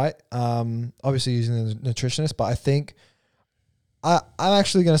 Right? Obviously using a nutritionist, but I think I'm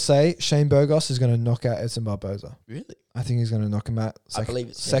actually going to say Shane Burgos is going to knock out Edson Barboza. Really? I think he's going to knock him out I believe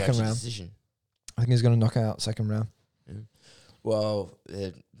it's second round. Decision. I think he's going to knock out second round. Yeah. Well,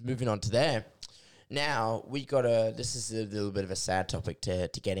 moving on to there. Now, this is a little bit of a sad topic to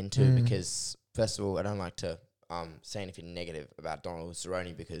get into because, first of all, I don't like to say anything negative about Donald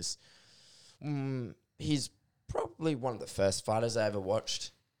Cerrone because he's probably one of the first fighters I ever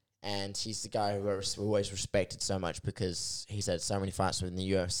watched, and he's the guy who I always respected so much because he's had so many fights within the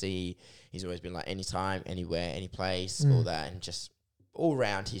UFC. He's always been like anytime, anywhere, any place, all that, and just all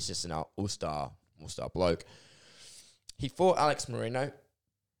round, he's just an all-star bloke. He fought Alex Moreno,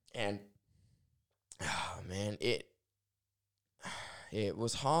 and oh man, it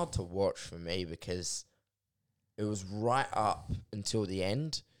was hard to watch for me because it was right up until the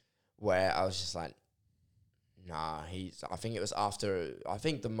end where I was just like, nah, I think it was after, I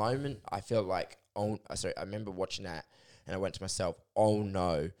think the moment I felt like, I remember watching that and I went to myself, oh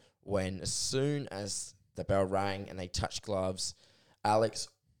no, when as soon as the bell rang and they touched gloves, Alex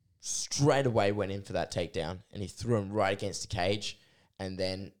straight away went in for that takedown and he threw him right against the cage, and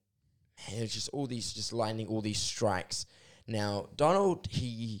then it was just landing all these strikes. Now, Donald,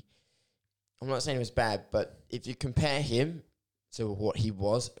 I'm not saying he was bad, but if you compare him to what he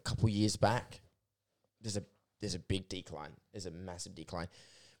was a couple years back, there's a big decline. There's a massive decline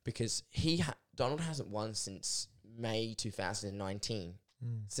because Donald hasn't won since May 2019.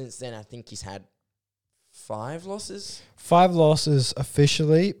 Since then, I think he's had 5 losses. 5 losses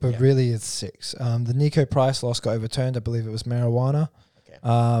officially, but really it's 6. The Nico Price loss got overturned. I believe it was marijuana.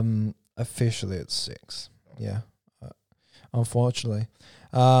 Okay. Officially it's 6. Yeah. Unfortunately.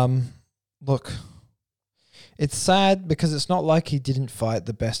 Look, it's sad because it's not like he didn't fight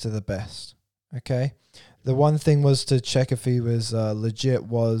the best of the best. Okay? The one thing was to check if he was legit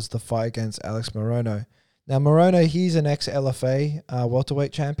was the fight against Alex Morono. Now, Morono, he's an ex-LFA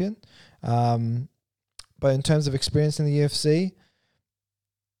welterweight champion. But in terms of experience in the UFC,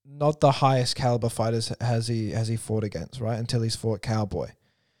 not the highest caliber fighters has he fought against, right? Until he's fought Cowboy.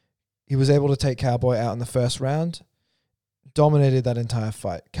 He was able to take Cowboy out in the first round, dominated that entire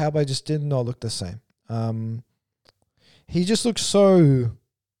fight. Cowboy just did not look the same. He just looked so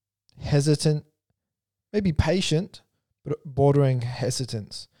hesitant, maybe patient, but bordering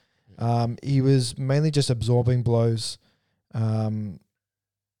hesitance. He was mainly just absorbing blows and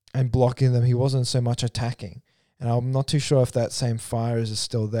blocking them. He wasn't so much attacking. And I'm not too sure if that same fire is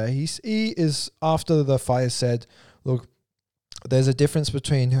still there. He is, after the fight, said, look, there's a difference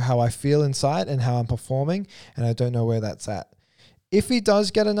between how I feel inside and how I'm performing, and I don't know where that's at. If he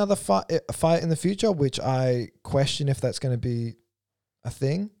does get another fight in the future, which I question if that's going to be a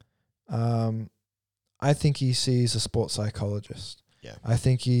thing, I think he sees a sports psychologist. Yeah, I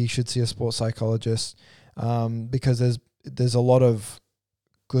think he should see a sports psychologist because there's a lot of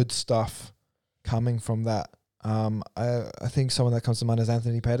good stuff coming from that. I think someone that comes to mind is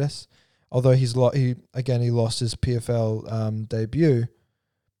Anthony Pettis. Although he lost his PFL debut,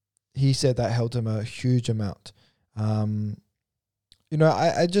 he said that helped him a huge amount. I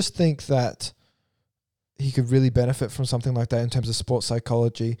just think that he could really benefit from something like that in terms of sports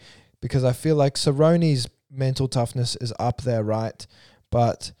psychology, because I feel like Cerrone's mental toughness is up there, right?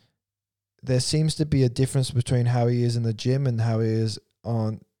 But there seems to be a difference between how he is in the gym and how he is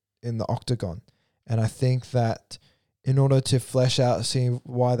in the octagon. And I think that in order to flesh out, see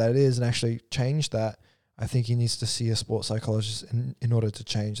why that is and actually change that, I think he needs to see a sports psychologist in order to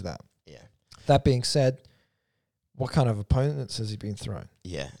change that. Yeah. That being said, what kind of opponents has he been thrown?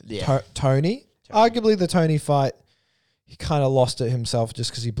 Yeah. Tony. Arguably the Tony fight, he kind of lost it himself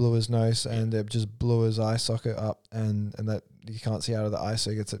just because he blew his nose and it just blew his eye socket up and that you can't see out of the eye,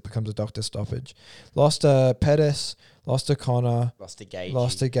 so it becomes a doctor stoppage. Lost to Pettis, lost to Connor, lost to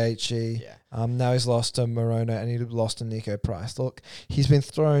Gaethje. Yeah. Now he's lost to Morono and he lost to Nico Price. Look, he's been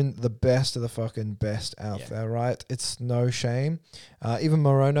thrown the best of the fucking best out there, right? It's no shame. Even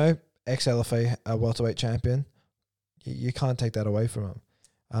Morono, ex-LFA welterweight champion, you can't take that away from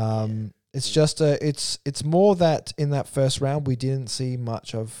him. It's just it's more that in that first round we didn't see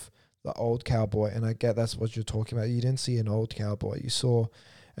much of the old Cowboy, and I get that's what you're talking about. You didn't see an old Cowboy. You saw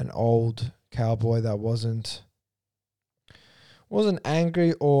an old Cowboy that wasn't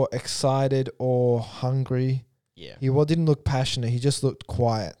angry or excited or hungry. Yeah. He didn't look passionate. He just looked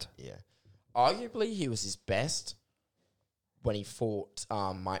quiet. Yeah. Arguably, he was his best when he fought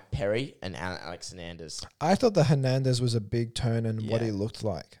Mike Perry and Alex Hernandez. I thought the Hernandez was a big turn in what he looked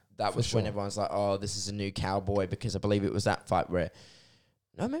like. That was when everyone's like, oh, this is a new Cowboy, because I believe it was that fight where,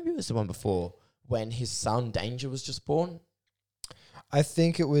 no, maybe it was the one before, when his son Danger was just born. I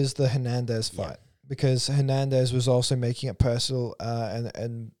think it was the Hernandez fight, because Hernandez was also making it personal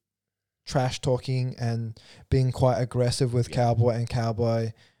and trash talking and being quite aggressive with Cowboy, and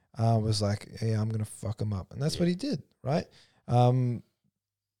Cowboy was like, yeah, I'm going to fuck him up. And that's what he did, right?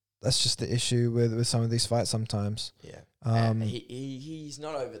 That's just the issue with some of these fights sometimes. Yeah. He's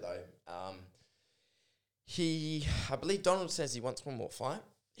not over, though. I believe Donald says he wants one more fight.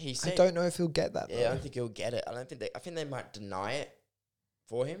 He said, I don't know if he'll get that, though. Yeah, I don't think he'll get it. I think they might deny it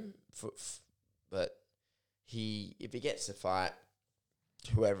for him. But if he gets the fight,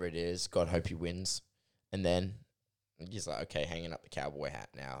 whoever it is, God hope he wins. And then he's like, okay, hanging up the Cowboy hat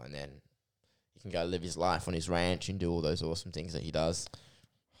now. And then he can go live his life on his ranch and do all those awesome things that he does.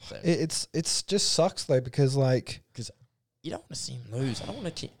 So It's just sucks, though, because you don't want to see him lose. I don't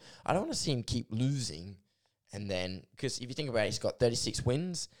want to see him keep losing. And then, because if you think about it, he's got 36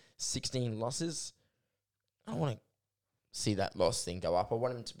 wins, 16 losses. I don't want to see that loss thing go up. I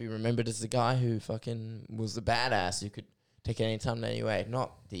want him to be remembered as the guy who fucking was the badass who could take it any time anyway,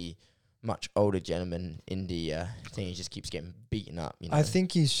 not the much older gentleman in the thing. He just keeps getting beaten up. You know? I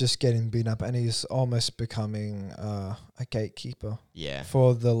think he's just getting beaten up, and he's almost becoming a gatekeeper. Yeah.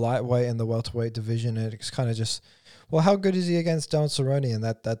 For the lightweight and the welterweight division, it's kind of just, well, how good is he against Donald Cerrone? And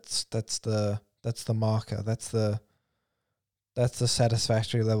that's the marker. That's the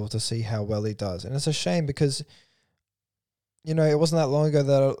satisfactory level to see how well he does. And it's a shame because, you know, it wasn't that long ago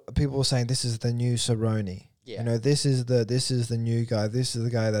that people were saying this is the new Cerrone. Yeah. You know, this is the new guy. This is the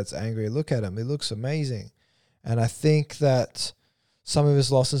guy that's angry. Look at him. He looks amazing. And I think that some of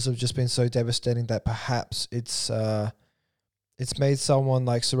his losses have just been so devastating that perhaps it's made someone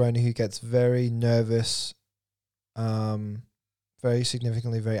like Cerrone, who gets very nervous, very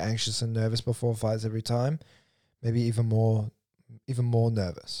significantly very anxious and nervous before fights every time, maybe even more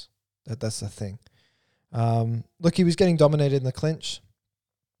nervous. That's the thing. Look, he was getting dominated in the clinch.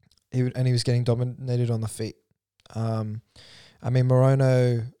 He was getting dominated on the feet. I mean,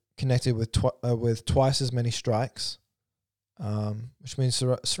 Morono connected with twice as many strikes, which means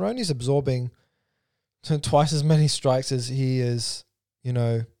Cerrone's absorbing twice as many strikes as he is. You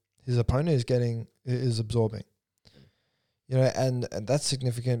know, his opponent is absorbing. You know, and that's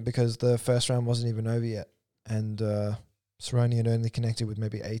significant because the first round wasn't even over yet, and Cerrone had only connected with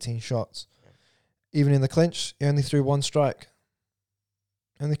maybe 18 shots. Even in the clinch, he only threw one strike.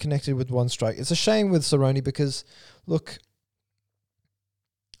 Only connected with one strike. It's a shame with Cerrone because, look,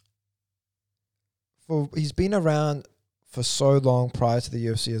 he's been around for so long prior to the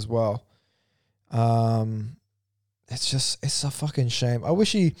UFC as well. It's a fucking shame. I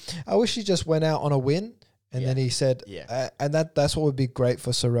wish he just went out on a win and then he said, and that's what would be great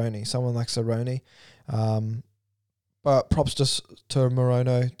for Cerrone, someone like Cerrone. But props to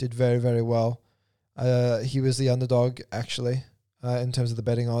Morono, did very, very well. He was the underdog actually. In terms of the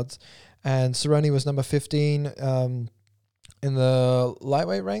betting odds. And Cerrone was number 15 in the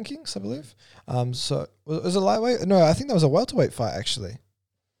lightweight rankings, I believe. So was it lightweight? No, I think that was a welterweight fight, actually.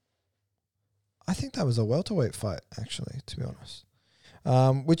 To be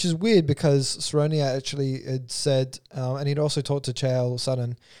honest. Which is weird because Cerrone actually had said, and he'd also talked to Chael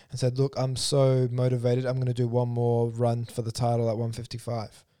Sonnen and said, look, I'm so motivated, I'm going to do one more run for the title at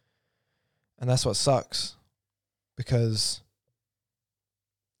 155. And that's what sucks. Because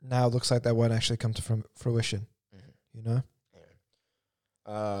now it looks like that won't actually come to fruition, you know?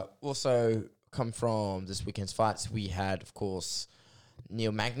 Yeah. Also, come from this weekend's fights, we had, of course,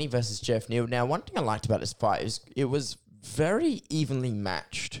 Neil Magny versus Jeff Neal. Now, one thing I liked about this fight is it was very evenly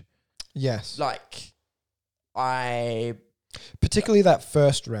matched. Yes. Particularly that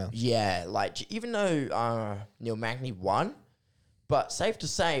first round. Yeah, even though Neil Magny won, but safe to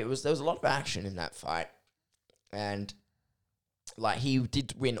say, there was a lot of action in that fight. And he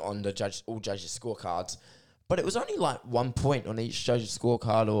did win on all judges' scorecards, but it was only 1 point on each judge's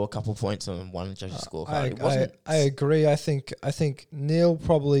scorecard or a couple points on one judge's scorecard. I agree. I think Neil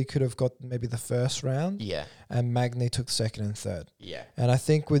probably could have got maybe the first round. Yeah. And Magny took second and third. Yeah. And I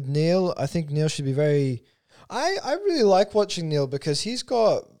think with Neil, Neil should be very... I really like watching Neil because he's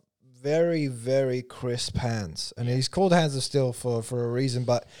got very, very crisp hands. And he's called Hands of Steel for a reason,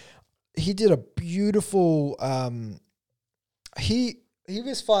 but he did a beautiful... He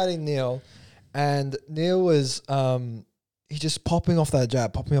was fighting Neil, and Neil was he just popping off that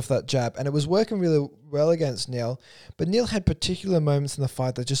jab, and it was working really well against Neil. But Neil had particular moments in the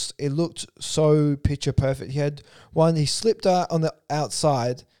fight that it looked so picture perfect. He had one, he slipped out on the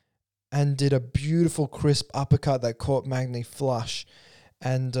outside and did a beautiful crisp uppercut that caught Magny flush.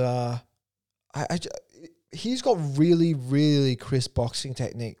 And he's got really, really crisp boxing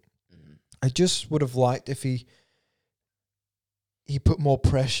technique. I just would have liked if he put more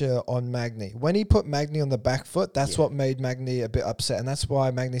pressure on Magny. When he put Magny on the back foot, that's what made Magny a bit upset. And that's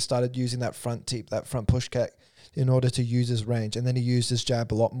why Magny started using that front teep, that front push kick, in order to use his range. And then he used his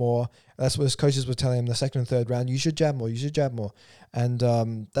jab a lot more. That's what his coaches were telling him the second and third round, you should jab more, you should jab more. And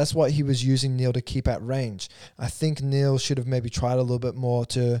that's what he was using Neil to keep at range. I think Neil should have maybe tried a little bit more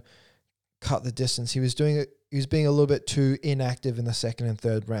to cut the distance. He was being a little bit too inactive in the second and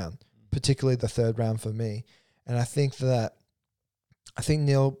third round, particularly the third round for me. And I think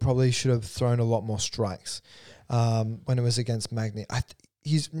Neil probably should have thrown a lot more strikes when it was against Magny.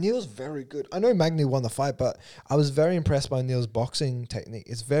 Neil's very good. I know Magny won the fight, but I was very impressed by Neil's boxing technique.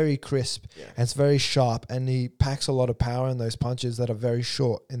 It's very crisp and it's very sharp, and he packs a lot of power in those punches that are very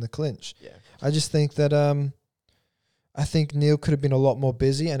short in the clinch. Yeah. I just think that I think Neil could have been a lot more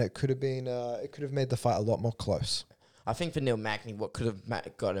busy, and it could have made the fight a lot more close. I think for Neil Magny, what could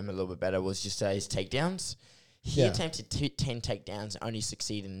have got him a little bit better was just his takedowns. He attempted 10 takedowns, only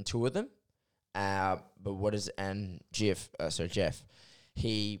succeeded in 2 of them. Jeff,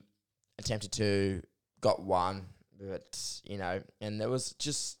 he attempted to, got 1, but, and there was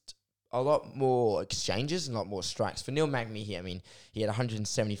just a lot more exchanges and a lot more strikes. For Neil Magny here, he had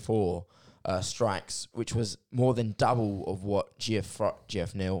 174 strikes, which was more than double of what Jeff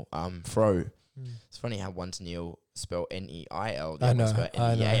Neil throw. It's funny how one's Neil spelled Neil, the other one's spelled Neal.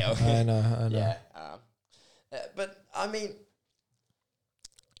 I know. Yeah. But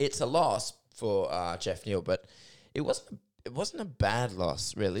it's a loss for Jeff Neal, but it wasn't a bad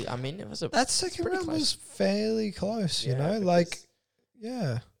loss, really. That second round was fairly close, you know, I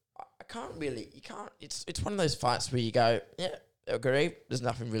can't really. You can't. It's one of those fights where you go, yeah, I agree. There's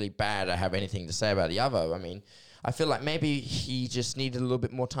nothing really bad. I have anything to say about the other. I feel like maybe he just needed a little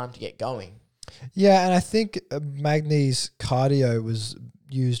bit more time to get going. Yeah, and I think Magny's cardio was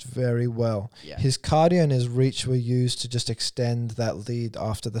used very well. Yeah. His cardio and his reach were used to just extend that lead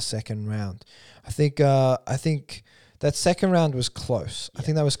after the second round. I think that second round was close. Yeah. I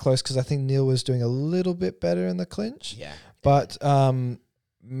think that was close because I think Neil was doing a little bit better in the clinch. Yeah. But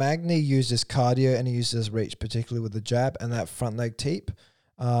Magny used his cardio and he used his reach, particularly with the jab and that front leg teep.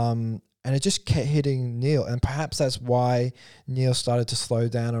 And it just kept hitting Neil. And perhaps that's why Neil started to slow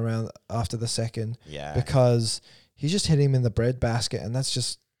down around after the second. Yeah. Because he just hit him in the breadbasket. And that's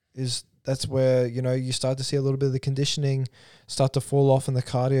where, you start to see a little bit of the conditioning start to fall off and the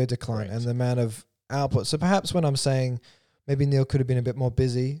cardio decline and the amount of output. So perhaps when I'm saying maybe Neil could have been a bit more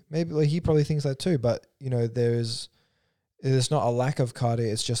busy, maybe he probably thinks that too. But, there's not a lack of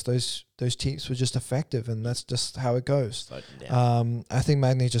cardio. It's just those teeps were just effective, and that's just how it goes. I think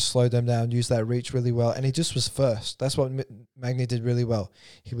Magny just slowed them down, used that reach really well, and he just was first. That's what Magny did really well.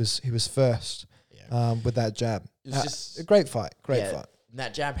 He was first with that jab. It was just a great fight. Great fight.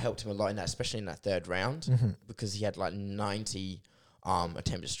 That jab helped him a lot in that, especially in that third round, because he had 90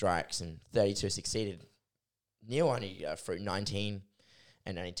 attempted strikes and 32 succeeded. Neil only threw 19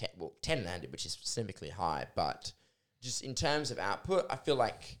 and only 10 landed, which is significantly high, but just in terms of output, I feel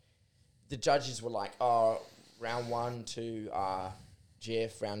like the judges were like, round 1 to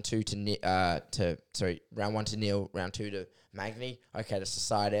Jeff, round 2 round 1 to Neil, round 2 to Magny. Okay, let's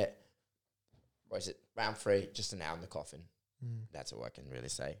decide it. What is it? Round 3, just a nail in the coffin. That's all I can really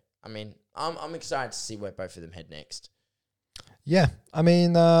say. I'm excited to see where both of them head next. Yeah,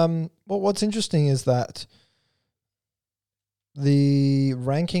 what's interesting is that the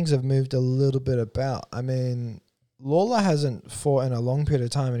rankings have moved a little bit about. Lawler hasn't fought in a long period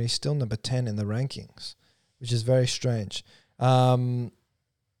of time, and he's still number 10 in the rankings, which is very strange. I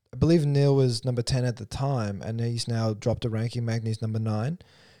believe Neil was number 10 at the time, and he's now dropped a ranking. Magny's number 9.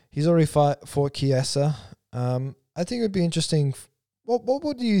 He's already fought Chiesa. I think it would be interesting.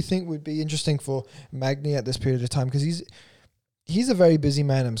 What do you think would be interesting for Magny at this period of time? Because he's a very busy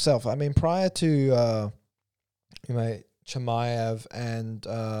man himself. Prior to Chimaev and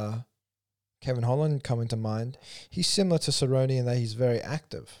Kevin Holland coming to mind, he's similar to Cerrone in that he's very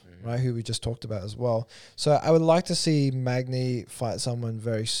active, right? Who we just talked about as well. So I would like to see Magny fight someone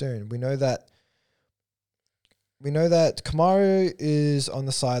very soon. We know that Kamaru is on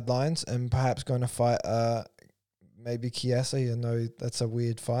the sidelines and perhaps going to fight maybe Chiesa. You know, that's a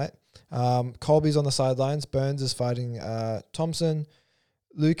weird fight. Colby's on the sidelines. Burns is fighting Thompson.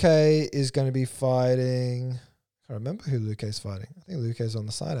 Luque is going to be fighting... I remember who Luque's fighting. I think Luque's on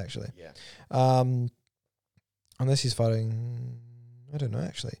the side, actually. Yeah. Unless he's fighting... I don't know,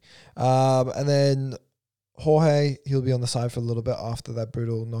 actually. And then Jorge, he'll be on the side for a little bit after that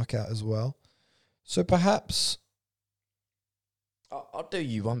brutal knockout as well. So perhaps... I'll do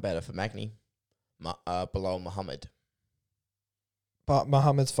you one better for Magny. Below Muhammad. But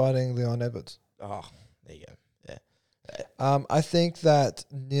Muhammad's fighting Leon Edwards. Oh, there you go. Yeah. I think that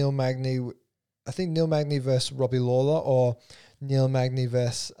Neil Magny versus Robbie Lawler, or Neil Magny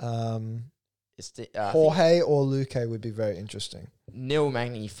versus Jorge or Luque would be very interesting. Neil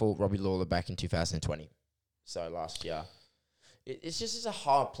Magny fought Robbie Lawler back in 2020, so last year. It's just a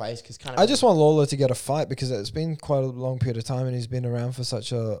hard place because I just want Lawler to get a fight because it's been quite a long period of time and he's been around for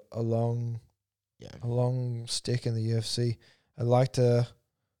such a long stick in the UFC. I like to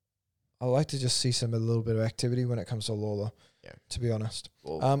just see a little bit of activity when it comes to Lawler. Yeah. To be honest,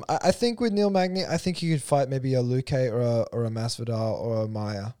 well, I think with Neil Magny, I think you could fight maybe a Luque or a Masvidal or a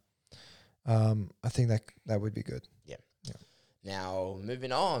Maya. I think that would be good. Yeah. Now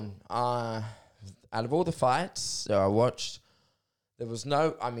moving on, out of all the fights that I watched, there was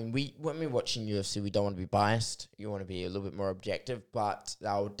no. I mean, when we're watching UFC, we don't want to be biased. You want to be a little bit more objective. But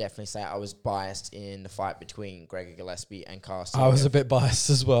I would definitely say I was biased in the fight between Gregor Gillespie and Castillo. I was a bit biased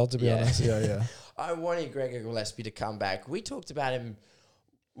as well, to be honest. Yeah. I wanted Gregor Gillespie to come back. We talked about him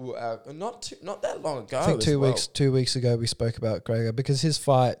not that long ago. I think 2 weeks ago we spoke about Gregor because his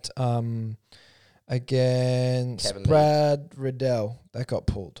fight against Kevin Brad Riddell that got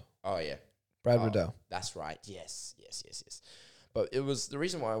pulled. Oh yeah, Brad Riddell. That's right. Yes. But it was the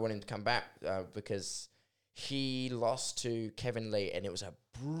reason why I wanted him to come back because he lost to Kevin Lee and it was a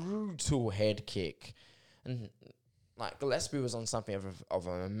brutal head kick. And like Gillespie was on something of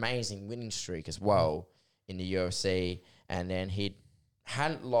an amazing winning streak as well in the UFC. And then he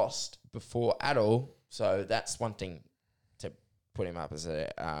hadn't lost before at all. So that's one thing to put him up as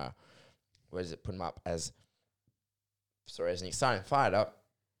as an exciting fighter.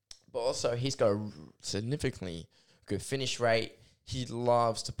 But also he's got a significantly good finish rate. He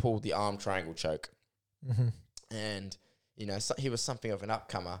loves to pull the arm triangle choke. Mm-hmm. And, he was something of an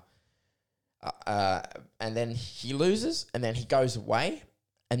upcomer. And then he loses, and then he goes away,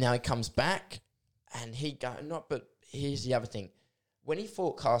 and now he comes back, and but here's the other thing. When he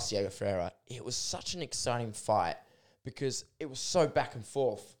fought Diego Ferreira, it was such an exciting fight because it was so back and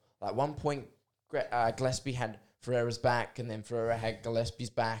forth. Like one point, Gillespie had Ferreira's back, and then Ferreira had Gillespie's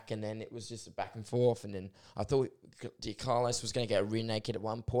back, and then it was just a back and forth. And then I thought Carlos was going to get a rear naked at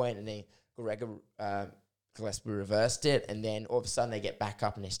one point, and then Gillespie reversed it, and then all of a sudden they get back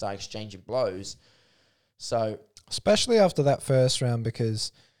up and they start exchanging blows. So, especially after that first round,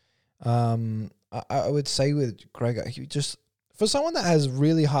 because I would say with Gregor, he just, for someone that has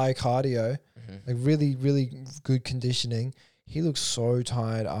really high cardio, like really, really good conditioning, he looks so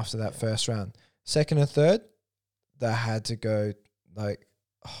tired after that first round. Second and third, that had to go not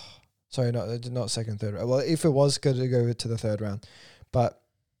second, third. Well, if it was going to go to the third round, but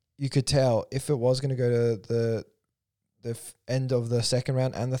you could tell if it was going to go to the end of the second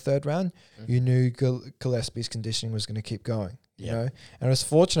round and the third round, you knew Gillespie's conditioning was going to keep going. You know, and it was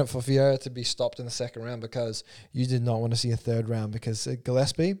fortunate for Vieira to be stopped in the second round because you did not want to see a third round because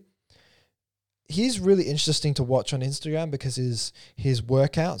Gillespie, he's really interesting to watch on Instagram because his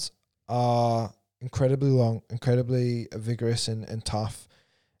workouts are incredibly long, incredibly vigorous and tough.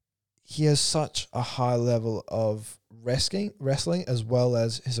 He has such a high level of wrestling as well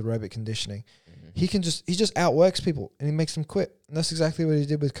as his aerobic conditioning. He just outworks people and he makes them quit. And that's exactly what he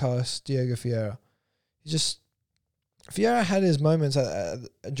did with Diego Ferreira. Vieira had his moments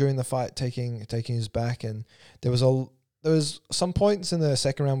during the fight taking his back, and there was some points in the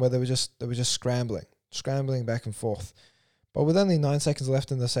second round where they were just scrambling back and forth. But with only 9 seconds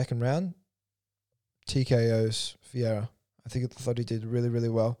left in the second round, TKOs Vieira. I thought he did really, really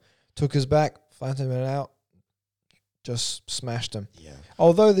well. Took his back, flattened him out, just smashed him. Yeah.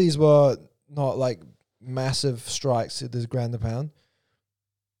 Although these were not like massive strikes at this ground and pound,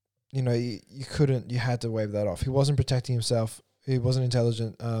 you had to wave that off. He wasn't protecting himself. He wasn't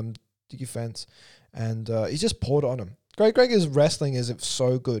intelligent defense, and he just poured on him. Gregor's wrestling is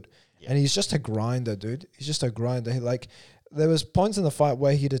so good, and he's just a grinder, dude. He's just a grinder. There was points in the fight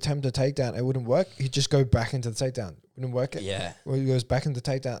where he'd attempt a takedown, it wouldn't work. He'd just go back into the takedown. Wouldn't work it. Yeah. Or he goes back into the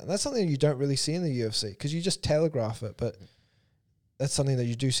takedown. And that's something you don't really see in the UFC because you just telegraph it. But that's something that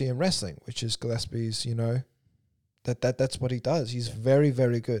you do see in wrestling, which is Gillespie's, that's what he does. He's very,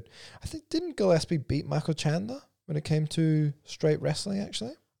 very good. I think, didn't Gillespie beat Michael Chandler when it came to straight wrestling,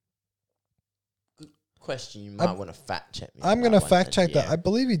 actually? Good question. You might want to fact check me. I'm going to fact check that. I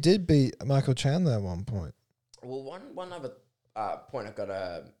believe he did beat Michael Chandler at one point. Well, one other point I've got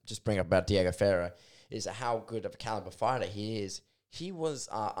to just bring up about Diego Ferreira is how good of a caliber fighter he is. He was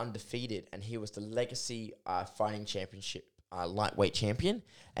undefeated, and he was the Legacy Fighting Championship lightweight champion,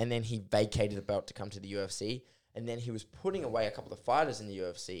 and then he vacated the belt to come to the UFC, and then he was putting away a couple of fighters in the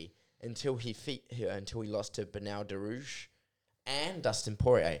UFC until he lost to Beneil Daruish and Dustin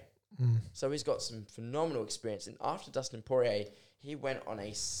Poirier. So he's got some phenomenal experience. And after Dustin Poirier, he went on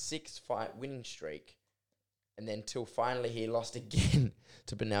a 6-fight winning streak, and then till finally he lost again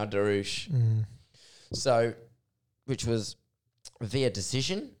to Beneil Daruish. So, which was via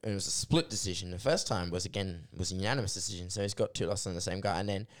decision. It was a split decision. The first time was a unanimous decision. So he's got 2 losses on the same guy. And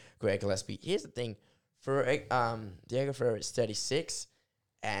then Greg Gillespie. Here's the thing. For Diego Ferreira is 36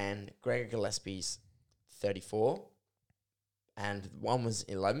 and Greg Gillespie's 34. And one was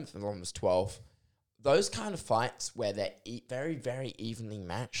 11th and one was 12th. Those kind of fights where they're very, very evenly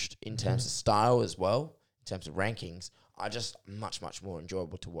matched in terms of style as well, in terms of rankings, are just much, much more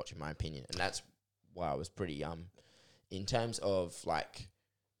enjoyable to watch in my opinion. And that's why I was pretty... in terms of like,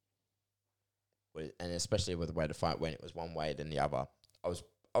 and especially with the way the fight went, it was one way than the other. I was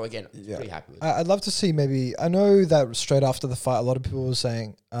pretty happy with it. I'd love to see maybe, I know that straight after the fight, a lot of people were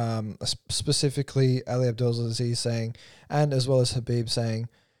saying, specifically Ali Abdelaziz saying, and as well as Habib saying,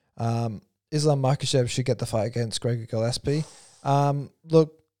 Islam Makhachev should get the fight against Gregor Gillespie.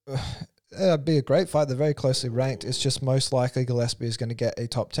 Look, it'd be a great fight. They're very closely ranked. It's just most likely Gillespie is going to get a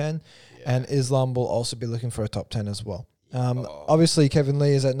top 10, and Islam will also be looking for a top 10 as well. Obviously, Kevin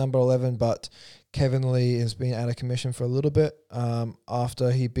Lee is at number 11, but Kevin Lee has been out of commission for a little bit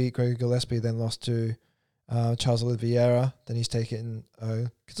after he beat Gregor Gillespie, then lost to Charles Oliveira. Then he's taken a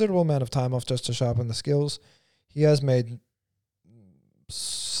considerable amount of time off just to sharpen the skills. He has made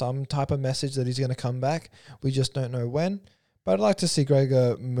some type of message that he's going to come back. We just don't know when. But I'd like to see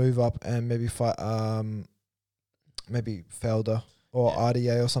Gregor move up and maybe fight maybe Felder or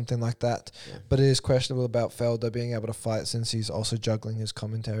RDA or something like that. Yeah. But it is questionable about Felder being able to fight since he's also juggling his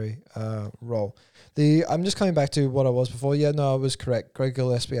commentary role. I'm just coming back to what I was before. Yeah, no, I was correct. Greg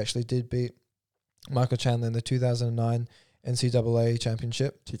Gillespie actually did beat Michael Chandler in the 2009 NCAA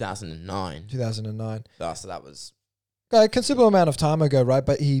championship. 2009? 2009. Oh, so that was... a considerable amount of time ago, right?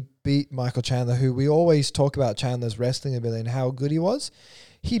 But he beat Michael Chandler, who we always talk about Chandler's wrestling ability and how good he was.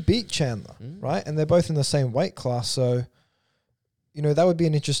 He beat Chandler, right? And they're both in the same weight class. So, you know, that would be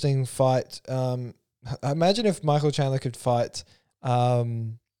an interesting fight. Imagine if Michael Chandler could fight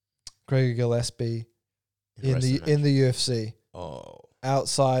Gregor Gillespie in the UFC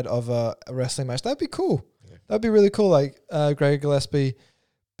outside of a wrestling match. That'd be cool. Yeah. That'd be really cool. Like Gregor Gillespie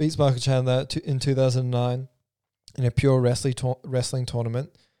beats Michael Chandler in 2009. In a pure wrestling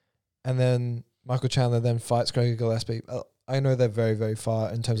tournament, and then Michael Chandler then fights Gregor Gillespie. I know they're very, very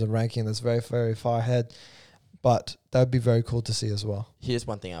far in terms of ranking. That's very, very far ahead, but that would be very cool to see as well. Here's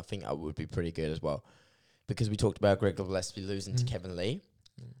one thing I think I would be pretty good as well, because we talked about Gregor Gillespie losing to Kevin Lee.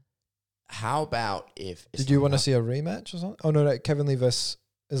 How about if... Did you want to see a rematch or something? Oh, no, Kevin Lee versus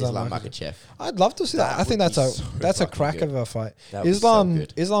Islam Makhachev. I'd love to see that. I think that's a crack of a fight.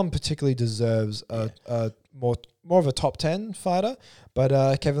 Islam particularly deserves a more of a top 10 fighter,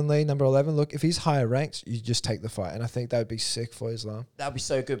 but Kevin Lee, number 11, look, if he's higher ranked, you just take the fight, and I think that would be sick for Islam. That would be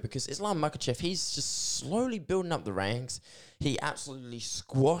so good, because Islam Makhachev, he's just slowly building up the ranks. He absolutely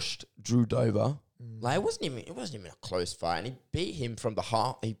squashed Drew Dober. Like, it wasn't even a close fight, and he beat him from the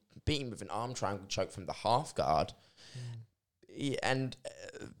half. He beat him with an arm triangle choke from the half guard. He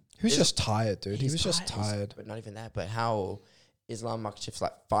was just tired, dude. He was just tired. But not even that. But how Islam Makhachev's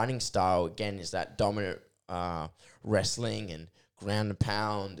like fighting style again is that dominant wrestling and ground and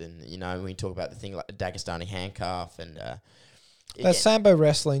pound, and you know when you talk about the thing like the Dagestani handcuff and that Sambo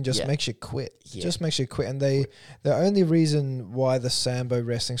wrestling just makes you quit. Yeah. Just makes you quit. And the only reason why the Sambo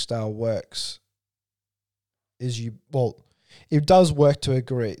wrestling style works is it does work to a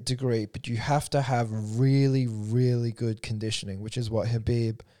great degree, but you have to have really, really good conditioning, which is what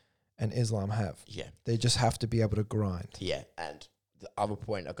Habib and Islam have. Yeah. They just have to be able to grind. Yeah. And the other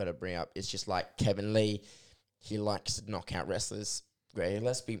point I've got to bring up is just like Kevin Lee, he likes to knock out wrestlers. Gregor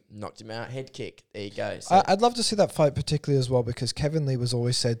Gillespie knocked him out, head kick. There you go. So I'd love to see that fight particularly as well, because Kevin Lee was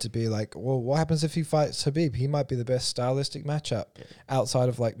always said to be like, well, what happens if he fights Habib? He might be the best stylistic matchup outside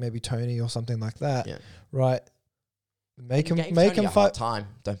of like maybe Tony or something like that. Yeah. Right. Make him fight time.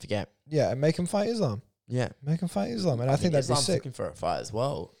 Don't forget. Yeah, and make him fight Islam. Yeah, make him fight Islam, and I think that'd be sick. Looking for a fight as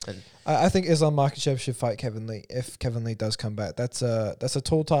well, and I think Islam Makhachev should fight Kevin Lee if Kevin Lee does come back. That's a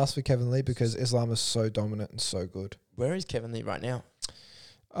tall task for Kevin Lee because Islam is so dominant and so good. Where is Kevin Lee right now?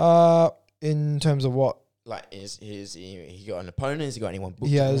 In terms of what? Like, he got an opponent? Has he got anyone booked?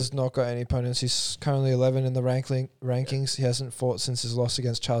 He has not got any opponents. He's currently 11 in the rankings. He hasn't fought since his loss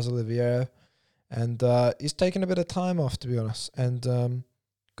against Charles Oliveira. And he's taken a bit of time off, to be honest. And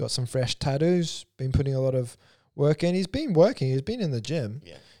got some fresh tattoos, been putting a lot of work in. He's been working. He's been in the gym.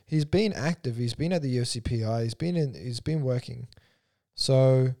 Yeah. he's been active. He's been at the UFC PI. He's been working.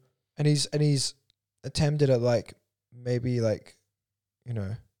 So, and he's attempted at like maybe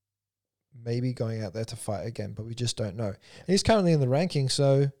going out there to fight again, but we just don't know. And he's currently in the ranking,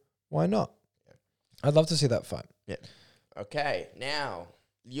 so why not? I'd love to see that fight. Yeah. Okay, now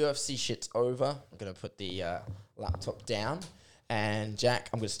UFC shit's over. I'm gonna put the laptop down, and Jack,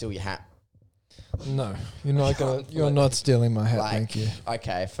 I'm gonna steal your hat. No, you're not gonna. You're not stealing my hat. Thank you.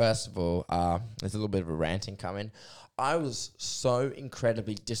 Okay, first of all, there's a little bit of a ranting coming. I was so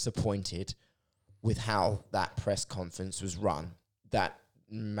incredibly disappointed with how that press conference was run. That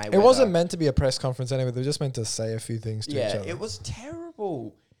Mayweather, it wasn't meant to be a press conference anyway. They were just meant to say a few things to each other. Yeah, it was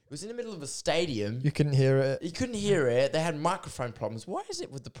terrible. It was in the middle of a stadium. You couldn't hear it. You couldn't hear it. They had microphone problems. Why is it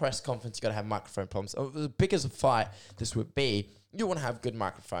with the press conference you got to have microphone problems? As big as a fight this would be, you want to have good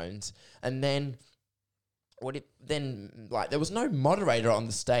microphones. And then, there was no moderator on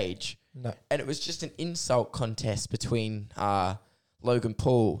the stage. No. And it was just an insult contest between Logan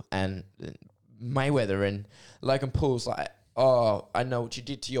Paul and Mayweather. And Logan Paul's like, oh, I know what you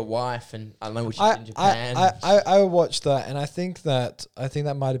did to your wife, and I know what you did in Japan. I watched that, and I think that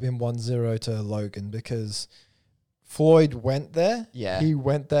might have been 1-0 to Logan because Floyd went there. Yeah, he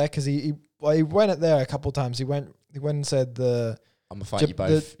went there because he went there a couple of times. He went and said I'm gonna fight you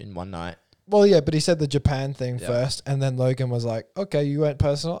both in one night. Well, yeah, but he said the Japan thing first, and then Logan was like, "Okay, you went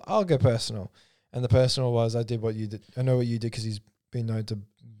personal. I'll go personal." And the personal was, "I did what you did. I know what you did because he's been known to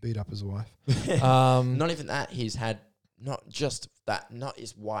beat up his wife." Not even that. He's had. Not just that, not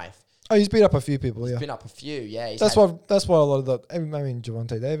his wife. Oh, he's beat up a few people, He's been up a few, yeah. That's why a lot of the... I mean,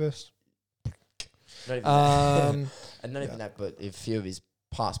 Gervonta Davis. Not even that. And not even that, but a few of his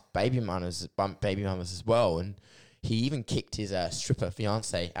past baby mamas as well. And he even kicked his stripper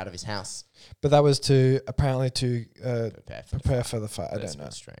fiance out of his house. But that was apparently to prepare for the fight. I don't know.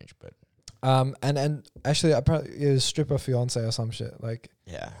 That's strange, but... And actually, apparently it was stripper fiance or some shit. Like,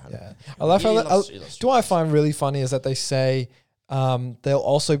 yeah. I love how I find really funny is that they say they'll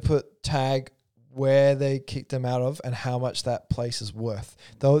also tag where they kicked him out of and how much that place is worth.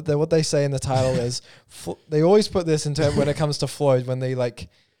 What they say in the title is they always put this into when it comes to Floyd when they like.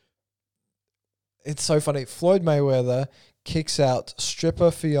 It's so funny. Floyd Mayweather kicks out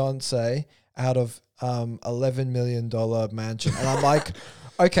stripper fiance out of $11 million mansion, and I'm like.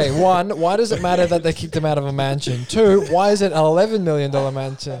 Okay, one, why does it matter that they kicked him out of a mansion? Two, why is it an $11 million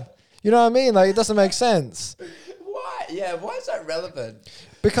mansion? You know what I mean? Like, it doesn't make sense. Why? Yeah, why is that relevant?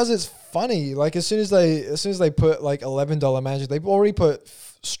 Because it's funny. Like, as soon as they put, like, $11 mansion, they've already put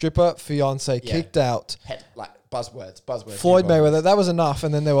stripper, fiance, kicked out. Like, buzzwords. Floyd Mayweather, that was enough.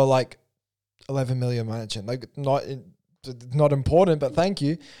 And then they were like, 11 million mansion. Like, not important, but thank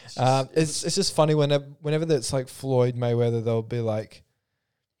you. It's just funny whenever it's, like, Floyd Mayweather, they'll be like...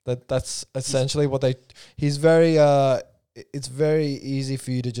 That's essentially what he's very it's very easy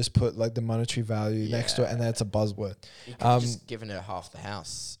for you to just put like the monetary value next to it and then it's a buzzword. You could have just given her half the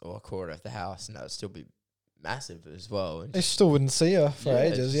house or a quarter of the house and that would still be massive as well. They still wouldn't see her for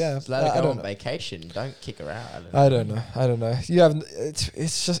ages. Let her go on vacation. Don't kick her out. I don't know. You haven't.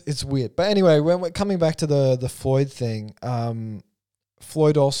 It's weird. But anyway, when we're coming back to the Floyd thing,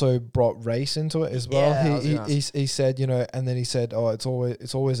 Floyd also brought race into it as well. He said, and then he said, "Oh, it's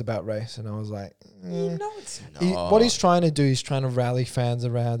always about race." And I was like, "No, it's not." What he's trying to do, he's trying to rally fans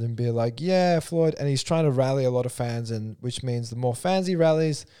around and be like, "Yeah, Floyd," and he's trying to rally a lot of fans, and which means the more fans he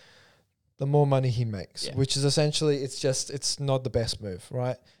rallies, the more money he makes. Yeah. Which is essentially, it's not the best move,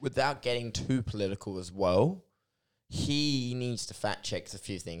 right? Without getting too political as well, he needs to fact check a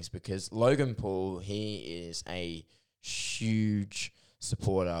few things because Logan Paul, he is a huge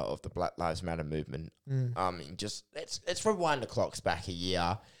supporter of the Black Lives Matter movement. Just let's rewind the clocks back a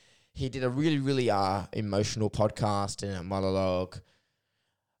year. He did a really, really emotional podcast and a monologue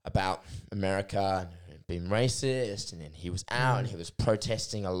about America and being racist, and then he was out and he was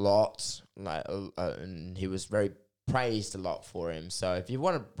protesting a lot, and he was very praised a lot for him. So if you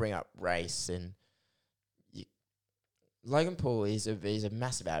want to bring up race, and Logan Paul is a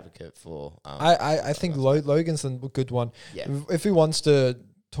massive advocate for. I think Logan's a good one. Yeah. If he wants to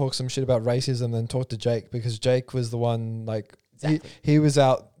talk some shit about racism, then talk to Jake because Jake was the one like he was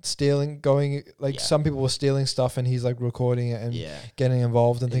out stealing, some people were stealing stuff and he's like recording it and getting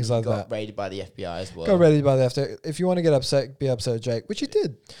involved and things like that. Got raided by the FBI as well. Got raided by the FBI. If you want to get upset, be upset at Jake, which he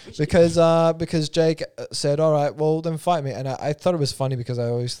did, because Jake said, "All right, well then fight me," and I thought it was funny because I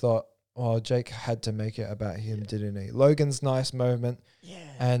always thought. Oh, Jake had to make it about him, didn't he? Logan's nice moment. Yeah.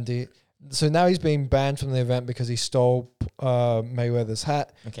 And so now he's being banned from the event because he stole Mayweather's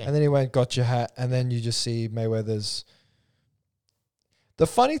hat. Okay. And then he went, got your hat. And then you just see Mayweather's... The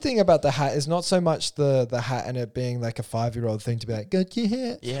funny thing about the hat is not so much the hat and it being like a 5-year-old thing to be like, got your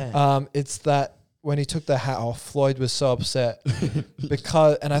hair. Yeah. It's that when he took the hat off, Floyd was so upset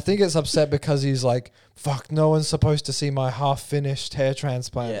and I think it's upset because he's like, fuck, no one's supposed to see my half-finished hair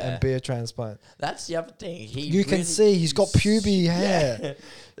transplant and beard transplant. That's the other thing. You can see he's got pubic hair.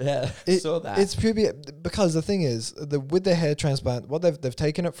 Yeah, saw that. It's pubic because the thing is, with the hair transplant, what they've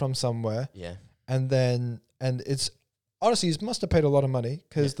taken it from somewhere. Yeah. And it's honestly, he must have paid a lot of money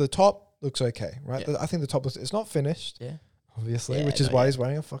because the top looks okay, right? Yeah. I think the top it's not finished. Yeah. Obviously, which is why he's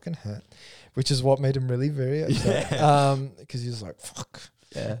wearing a fucking hat, which is what made him really very upset. Because he was like, "Fuck."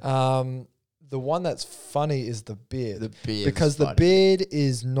 Yeah. The one that's funny is the beard. The beard, because the beard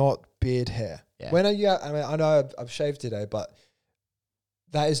is not beard hair. Yeah. When I know I've shaved today, but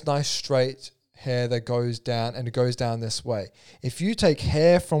that is nice straight hair that goes down, and it goes down this way. If you take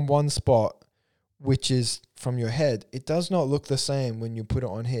hair from one spot, which is from your head, it does not look the same when you put it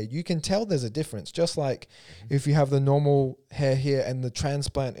on here. You can tell there's a difference. Just like if you have the normal hair here and the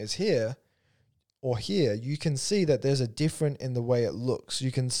transplant is here or here, you can see that there's a different in the way it looks.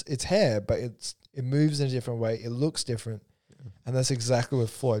 It's hair, but it moves in a different way. It looks different. And that's exactly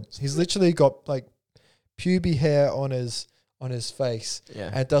with Floyd. He's literally got like pubic hair on his face. Yeah.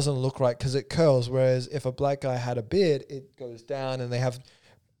 And it doesn't look right because it curls. Whereas if a black guy had a beard, it goes down and they have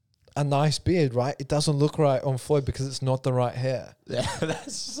a nice beard, right? It doesn't look right on Floyd because it's not the right hair. Yeah,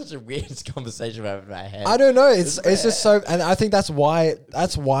 that's such a weird conversation about my hair. I don't know. It's just so, and I think that's why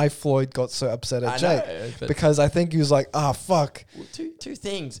Floyd got so upset at Jake, because I think he was like, fuck. Well, two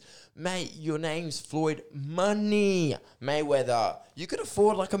things, mate. Your name's Floyd Money Mayweather. You could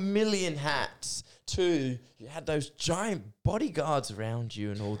afford like 1 million hats. 2, you had those giant bodyguards around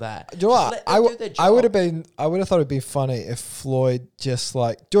you and all that. Do you know what? I would have thought it'd be funny if Floyd just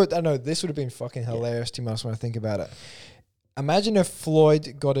like do it. I know this would have been fucking hilarious to me when I think about it. Imagine if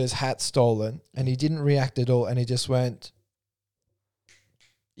Floyd got his hat stolen and he didn't react at all and he just went,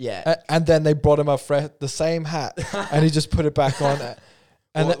 and then they brought him the same hat and he just put it back on.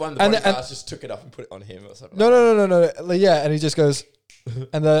 And one of the bodyguards just took it up and put it on him or something. No. Yeah, and he just goes.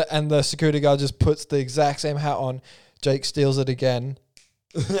 And the security guard just puts the exact same hat on. Jake steals it again,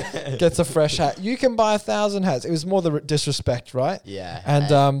 gets a fresh hat. You can buy 1,000 hats. It was more the disrespect, right? Yeah.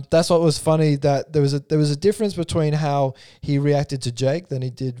 And that's what was funny, that there was a difference between how he reacted to Jake than he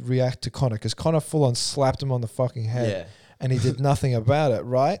did react to Conor, because Conor full on slapped him on the fucking head, and he did nothing about it,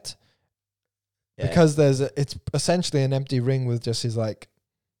 right? Yeah. Because it's essentially an empty ring with just his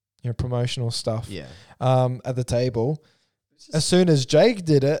promotional stuff. Yeah. At the table. As soon as Jake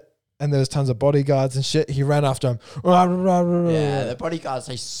did it, and there was tons of bodyguards and shit, he ran after him. Yeah, the bodyguards,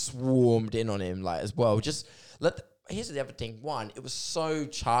 they swarmed in on him as well. Here's the other thing. One, it was so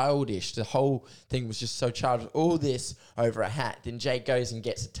childish. The whole thing was just so childish. All this over a hat. Then Jake goes and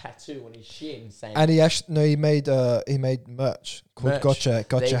gets a tattoo on his shin saying... And he made merch called Gotcha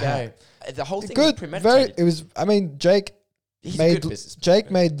Hat. The whole thing was premeditated.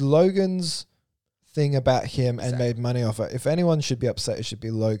 Jake made Logan's thing about him and made money off it. If anyone should be upset, it should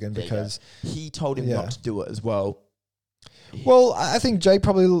be Logan, because he told him not to do it as well. Well, I think Jake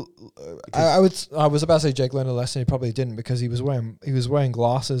probably. I was about to say Jake learned a lesson. He probably didn't, because he was wearing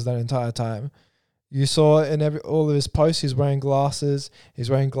glasses that entire time. You saw in all of his posts, he's wearing glasses. He's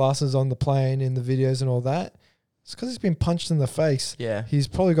wearing glasses on the plane, in the videos and all that. It's because he's been punched in the face. Yeah, he's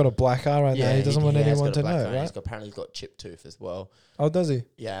probably got a black eye right now. He doesn't want anyone to know, right? Apparently, he's got chipped tooth as well. Oh, does he?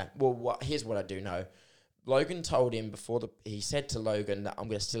 Yeah. Well, here's what I do know. Logan told him he said to Logan that I'm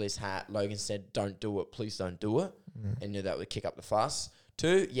going to steal his hat. Logan said, "Don't do it. Please don't do it." And knew that would kick up the fuss.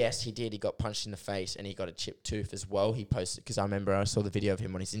 2, yes, he did. He got punched in the face and he got a chipped tooth as well. He posted, because I remember I saw the video of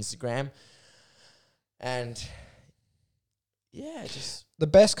him on his Instagram. And yeah, just the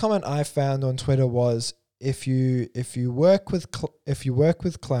best comment I found on Twitter was, if you work with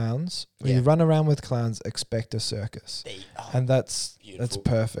clowns, or you run around with clowns, expect a circus. And that's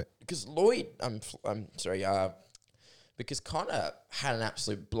perfect. Because because Conor had an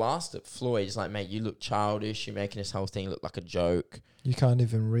absolute blast at Floyd. He's like, mate, you look childish. You're making this whole thing look like a joke. You can't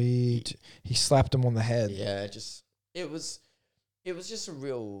even read. He slapped him on the head. Yeah, it was just a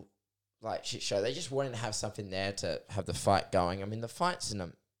real shit show. They just wanted to have something there to have the fight going. I mean, the fight's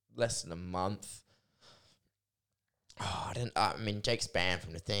in less than a month. Jake's banned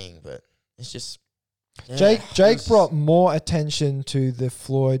from the thing, but it's just... Yeah, Jake brought more attention to the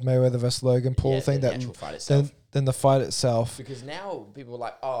Floyd Mayweather vs. Logan Paul thing than the fight itself. Because now people are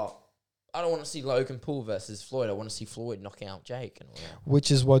like, oh, I don't want to see Logan Paul versus Floyd. I want to see Floyd knocking out Jake and all that.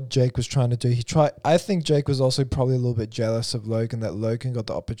 Which is what Jake was trying to do. I think Jake was also probably a little bit jealous of Logan, that Logan got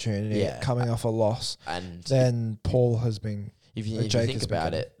the opportunity coming off a loss. And then Paul has been... If you think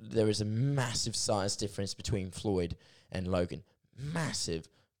about it, there is a massive size difference between Floyd and Logan. Massive,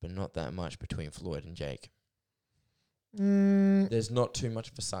 but not that much between Floyd and Jake. There's not too much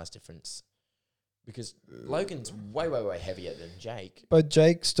of a size difference. Because Logan's way, way, way heavier than Jake. But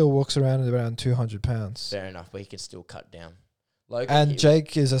Jake still walks around at around 200 pounds. Fair enough, but he can still cut down. Logan, and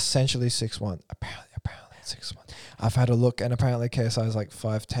Jake is essentially 6'1". Apparently 6'1". I've had a look, and apparently KSI is like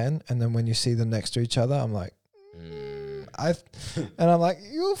 5'10". And then when you see them next to each other, I'm like, and I'm like,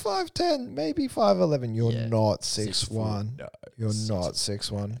 you're 5'10", maybe 5'11". You're not 6'1". No, you're not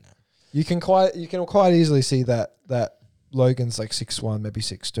 6'1". You can quite easily see that Logan's like 6'1", maybe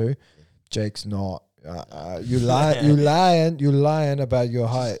 6'2". Jake's not. You lying about your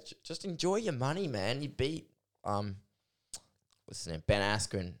height. Just enjoy your money, man. You beat what's his name, Ben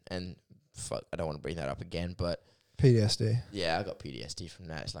Askren, and fuck, I don't want to bring that up again, but PTSD. Yeah, I got PTSD from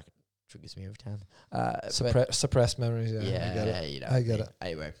that. It's like it triggers me every time. Suppressed memories. Yeah, I get it.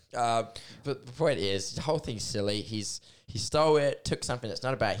 Anyway, but the point is, the whole thing's silly. He stole it, took something that's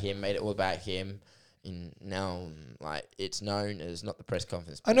not about him, made it all about him. And now, like, it's known as not the press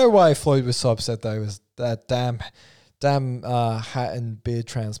conference. I know why Floyd was so upset though. Was that damn hat and beard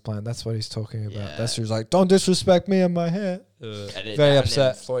transplant? That's what he's talking about. Yeah. That's who's like, don't disrespect me and my hair. Very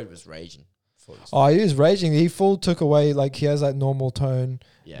upset. Floyd was raging. He was raging. He full took away, like, he has that normal tone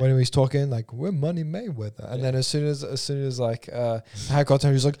when he was talking, like, we're Money Mayweather. And then as soon as like hat got to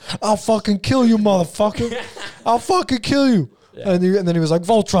him, he was like, I'll fucking kill you, motherfucker. I'll fucking kill you. Yeah. And then he was like,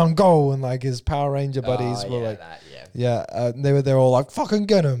 Voltron, go. And like his Power Ranger buddies were they're all like, fucking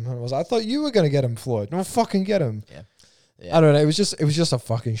get him. And I thought you were going to get him, Floyd. No, fucking get him. Yeah. I don't know. It was just a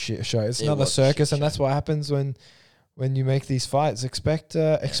fucking shit show. It's another circus. And that's what happens when you make these fights. Expect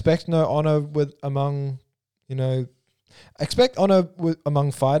no honor among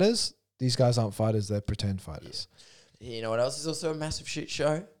fighters. These guys aren't fighters. They're pretend fighters. Yeah. You know what else is also a massive shit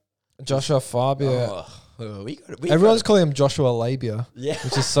show? Joshua Fabia. Everyone's calling him Joshua Labia,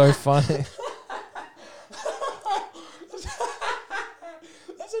 which is so funny.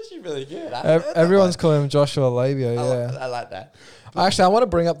 That's actually really good. Everyone's calling him Joshua Labia. I like that. Actually, I want to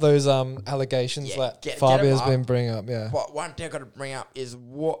bring up those allegations that Fabia's been bringing up. Yeah. But one thing I got to bring up is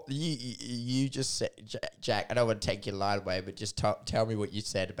what you just said, Jack. I don't want to take your line away, but just tell me what you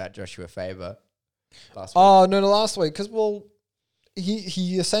said about Joshua Faber last week. Oh no, last week because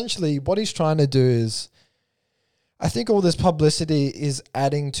he essentially what he's trying to do is, I think all this publicity is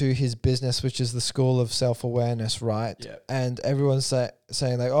adding to his business, which is the School of Self-Awareness, right? Yeah. And everyone's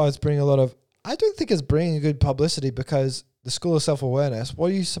saying like, oh, it's bringing a lot of... I don't think it's bringing good publicity because the School of Self-Awareness,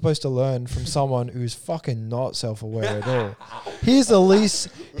 what are you supposed to learn from someone who's fucking not self-aware at all? He's the least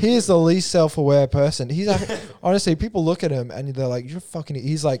self-aware person. He's honestly, people look at him and they're like, you're fucking...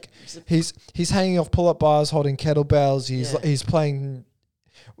 He's like, he's hanging off pull-up bars, holding kettlebells. He's playing...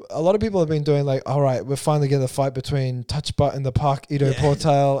 A lot of people have been doing like, all right, we're finally getting the fight between Touch Butt in the Park, Ido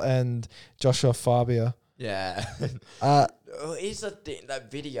Portal and Joshua Fabia. Yeah. Here's the thing,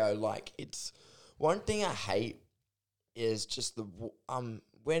 that video, like, it's one thing I hate is just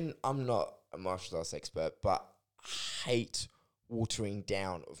when I'm not a martial arts expert, but I hate watering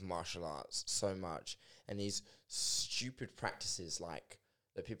down of martial arts so much, and these stupid practices like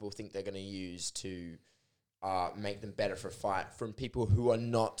that people think they're going to use to make them better for a fight from people who are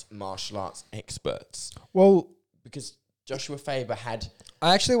not martial arts experts. Well, because Joshua Faber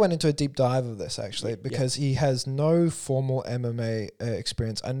I actually went into a deep dive of this because he has no formal MMA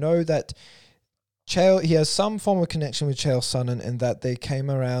experience. I know that he has some form of connection with Chael Sonnen in that they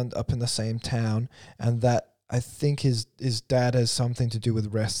came around up in the same town, and that I think his dad has something to do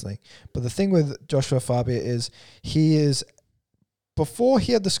with wrestling. But the thing with Joshua Fabia is before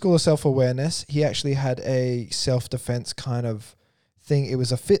he had the School of Self-Awareness, he actually had a self-defense kind of thing. It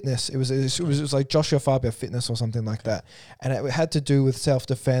was a fitness. It was like Joshua Fabia Fitness or something like that. And it had to do with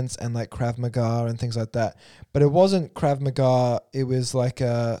self-defense and like Krav Maga and things like that. But it wasn't Krav Maga. It was like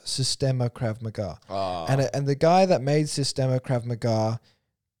a Systema Krav Maga. Oh. And the guy that made Systema Krav Maga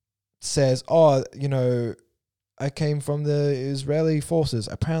says, I came from the Israeli forces.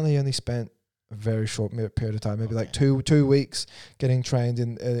 Apparently he only spent a very short period of time, maybe like two weeks getting trained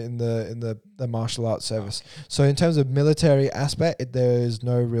in the martial arts service. Okay. So in terms of military aspect, there is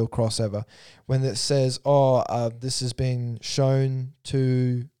no real crossover. When it says, this has been shown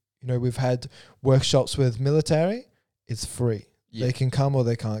to, we've had workshops with military, it's free. Yeah. They can come or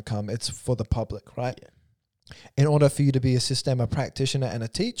they can't come. It's for the public, right? Yeah. In order for you to be a Systema practitioner and a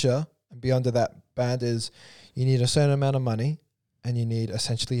teacher, and be under that band is you need a certain amount of money and you need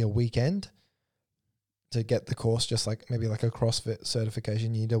essentially a weekend to get the course, just like maybe like a CrossFit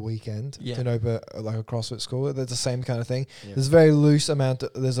certification, you need a weekend to know, but like a CrossFit school, that's the same kind of thing. There's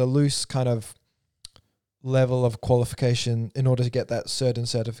there's a loose kind of level of qualification in order to get that certain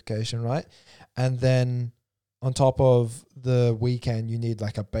certification, right? And then on top of the weekend, you need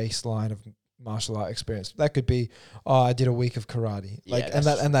like a baseline of martial art experience. That could be, I did a week of karate,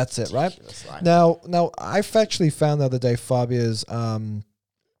 and that's it, right? Now I've actually found the other day Fabia's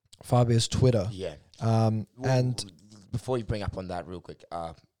Twitter. Yeah. And before you bring up on that real quick,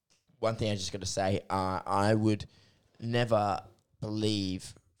 one thing I just got to say, I would never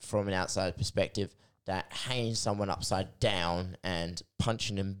believe from an outside perspective that hanging someone upside down and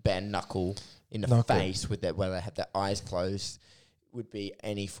punching them bare knuckle in the face with where they have their eyes closed would be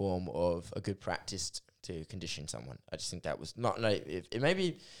any form of a good practice to condition someone. I just think that was it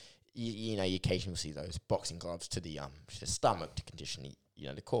maybe you occasionally see those boxing gloves to the stomach to condition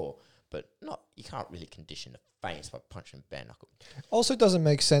the core. But you can't really condition the face by punching bare knuckle. Also doesn't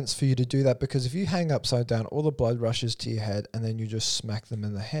make sense for you to do that, because if you hang upside down, all the blood rushes to your head and then you just smack them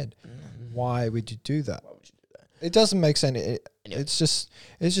in the head. Why would you do that? Why would you do that? It doesn't make sense. It's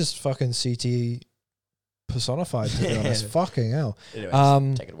just fucking CT personified, to be honest. Fucking hell.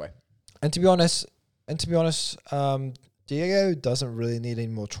 Anyways, take it away. And to be honest, Diego doesn't really need any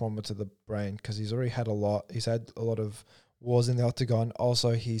more trauma to the brain, because he's already had a lot. He's had a lot of wars in the octagon.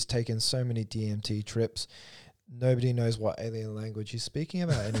 Also, he's taken so many DMT trips. Nobody knows what alien language he's speaking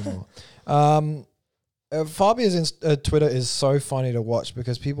about anymore. Fabia's Twitter is so funny to watch,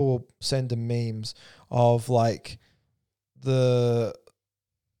 because people will send him memes of like the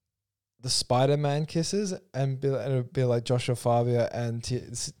Spider-Man kisses, and it'll be like Joshua Fabia and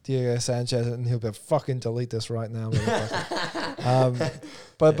Diego Sanchez, and he'll be fucking delete this right now.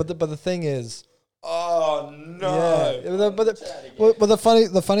 But the thing is, oh no! Yeah, but the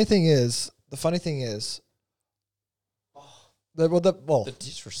funny thing is, the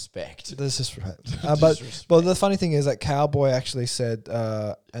disrespect. The disrespect. But the funny thing is that Cowboy actually said,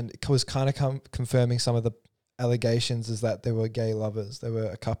 and it was kind of confirming some of the allegations, is that they were gay lovers. They were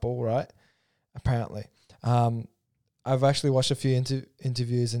a couple, right? Apparently. I've actually watched a few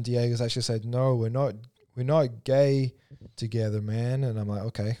interviews, and Diego's actually said, "No, we're not gay together, man." And I'm like,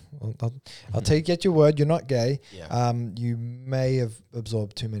 okay, well, I'll take at your word. You're not gay. Yeah. You may have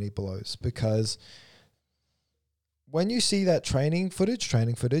absorbed too many blows, because when you see that training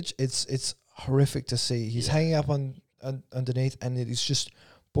footage, it's horrific to see. He's hanging up underneath, and it is just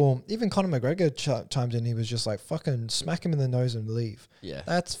boom. Even Conor McGregor chimed in. He was just like, fucking smack him in the nose and leave. Yeah.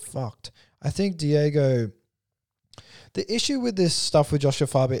 That's fucked. I think Diego, the issue with this stuff with Joshua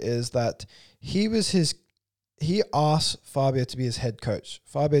Fabia is that he asked Fabia to be his head coach.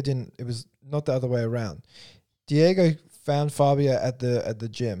 Fabia didn't. It was not the other way around. Diego found Fabia at the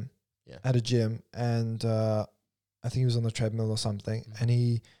gym, at a gym, and I think he was on the treadmill or something, and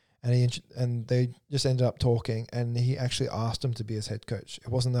they just ended up talking, and he actually asked him to be his head coach. It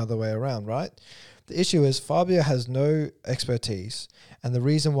wasn't the other way around, right? The issue is Fabia has no expertise, and the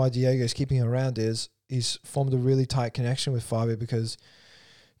reason why Diego is keeping him around is he's formed a really tight connection with Fabia, because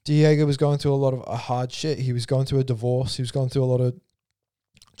Diego was going through a lot of hard shit. He was going through a divorce. He was going through a lot of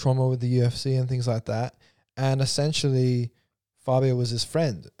trauma with the UFC and things like that. And essentially, Fabia was his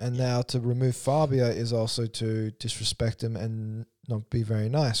friend. And now to remove Fabia is also to disrespect him and not be very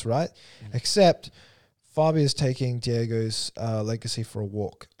nice, right? Mm-hmm. Except Fabia's taking Diego's legacy for a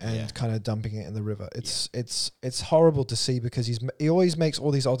walk and kind of dumping it in the river. It's horrible to see, because he always makes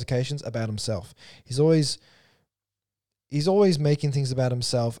all these altercations about himself. He's always making things about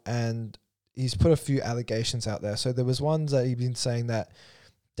himself, and he's put a few allegations out there. So there was ones that he'd been saying that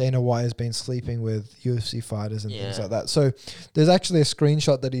Dana White has been sleeping with UFC fighters and things like that. So there's actually a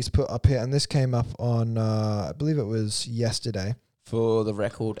screenshot that he's put up here, and this came up on, I believe it was yesterday. For the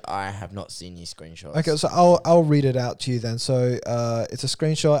record, I have not seen these screenshots. Okay, so I'll read it out to you then. So it's a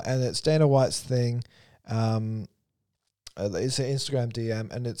screenshot, and it's Dana White's thing. It's an Instagram DM,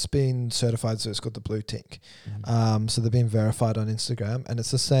 and it's been certified, so it's got the blue tick. Mm-hmm. So they've been verified on Instagram, and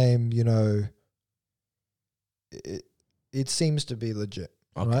it's the same, it seems to be legit.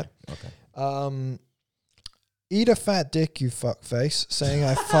 Okay. Right? Okay. Eat a fat dick, you fuck face, saying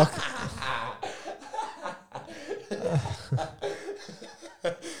I fuck.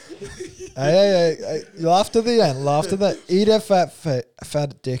 Hey, laugh to the end. Laugh to the eat a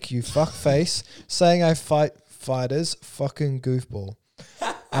fat dick, you fuck face, saying I fight fighters, fucking goofball.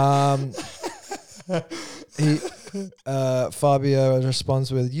 Fabio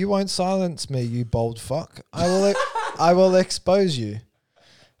responds with, "You won't silence me, you bold fuck. I will expose you."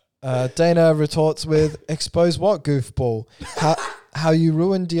 Dana retorts with, "Expose what, goofball? How you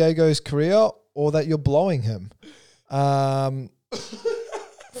ruined Diego's career, or that you're blowing him.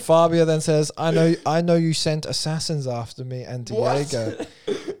 Fabia then says, I know you sent assassins after me and Diego.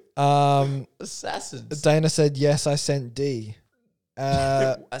 Assassins. Dana said, yes, I sent D.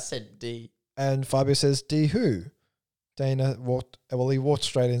 I said D. And Fabia says, D who? Dana he walked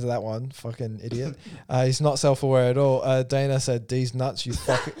straight into that one. Fucking idiot. He's not self-aware at all. Dana said, D's nuts, you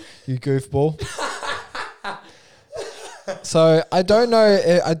you goofball. So I don't know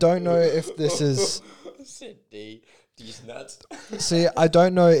if this is... I said D. D's nuts. See, I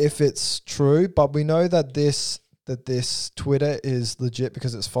don't know if it's true, but we know that this Twitter is legit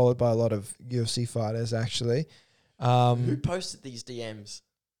because it's followed by a lot of UFC fighters, actually. Who posted these DMs?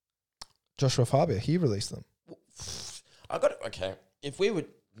 Joshua Fabia. He released them. Okay. If we were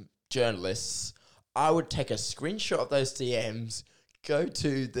journalists, I would take a screenshot of those DMs, go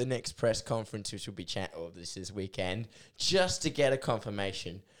to the next press conference, which will be this weekend, just to get a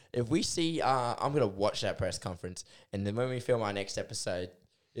confirmation. If we see, I'm gonna watch that press conference, and then when we film our next episode,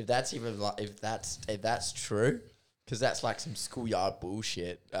 if that's true, because that's like some schoolyard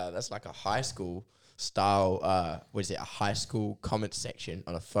bullshit. That's like a high school style. A high school comment section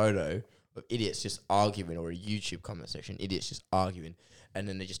on a photo of idiots just arguing, or a YouTube comment section, idiots just arguing, and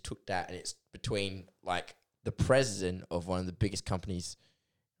then they just took that, and it's between like the president of one of the biggest companies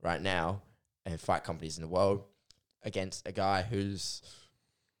right now and fight companies in the world against a guy who's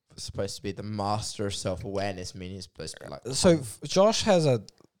supposed to be the master of self-awareness, meaning he's supposed to be like... So Josh has a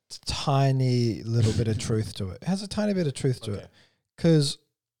tiny little bit of truth to it. It has a tiny bit of truth to it. Because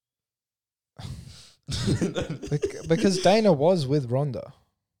because Dana was with Ronda.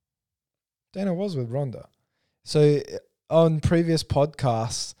 So on previous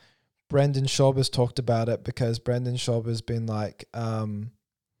podcasts, Brendan Schaub's talked about it because Brendan Schaub's been like, what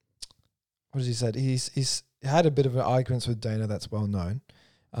has he said? He's had a bit of an argument with Dana that's well known.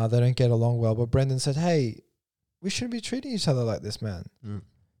 They don't get along well, but Brendan said, hey, we shouldn't be treating each other like this, man.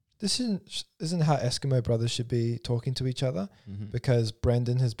 This isn't how Eskimo brothers should be talking to each other, because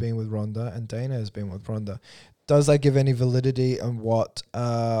Brendan has been with Ronda and Dana has been with Ronda. Does that give any validity on what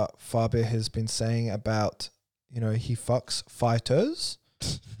Fabia has been saying about, he fucks fighters?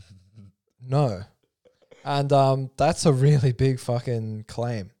 No. And that's a really big fucking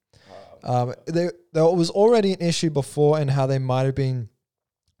claim. There was already an issue before in how they might have been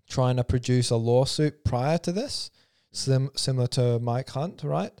trying to produce a lawsuit prior to this, similar to Mike Hunt,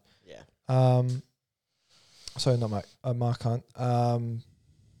 right? Yeah. Sorry, not Mike. Mark Hunt.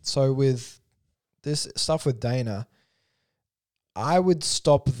 So with this stuff with Dana, I would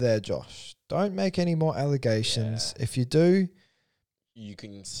stop there, Josh. Don't make any more allegations. Yeah. If you do, you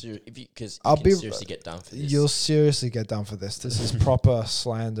can seriously get done for this. You'll seriously get done for this. This is proper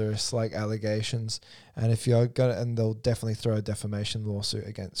slanderous allegations, and if you're gonna, and they'll definitely throw a defamation lawsuit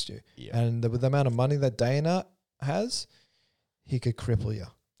against you. Yeah. And with the amount of money that Dana has, he could cripple you,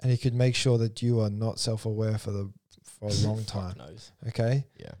 and he could make sure that you are not self-aware for a long time. Okay.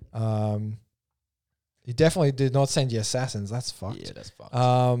 Yeah. He definitely did not send you assassins. That's fucked. Yeah, that's fucked.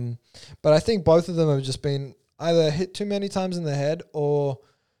 But I think both of them have just been either hit too many times in the head or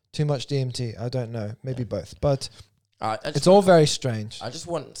too much DMT. I don't know. Maybe both. But it's all very strange. I just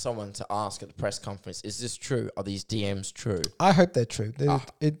want someone to ask at the press conference, is this true? Are these DMs true? I hope they're true.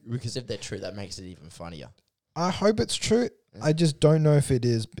 Because if they're true, that makes it even funnier. I hope it's true. Yeah. I just don't know if it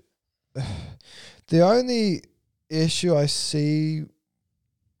is. The only issue I see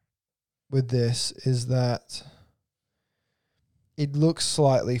with this is that it looks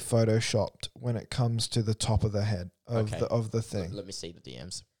slightly photoshopped when it comes to the top of the head of the thing. Let me see the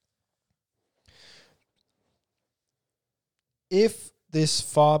DMs. If this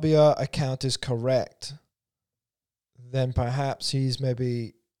Fabia account is correct, then perhaps he's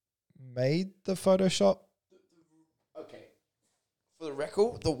maybe made the Photoshop. Okay. For the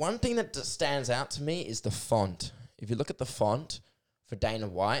record, the one thing that stands out to me is the font. If you look at the font for Dana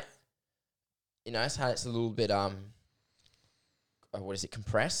White, you notice how it's a little bit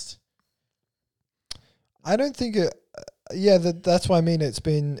compressed? I don't think it. That's what I mean. It's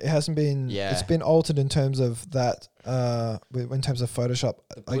been altered in terms of that. In terms of Photoshop,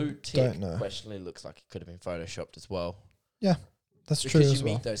 the blue tick questionably looks like it could have been photoshopped as well. Yeah, that's true. Because you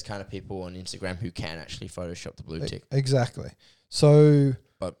meet those kind of people on Instagram who can actually Photoshop the blue tick. Exactly. So,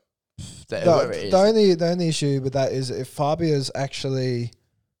 but the only issue with that is if Fabia's actually.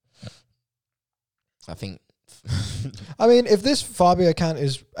 I think. I mean, if this Fabia account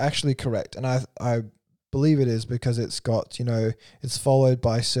is actually correct, and I believe it is because it's got, it's followed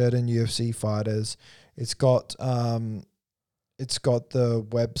by certain UFC fighters. It's got the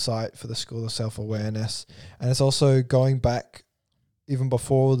website for the School of Self-Awareness, and it's also going back even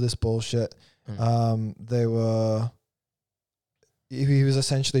before all this bullshit. They were. He was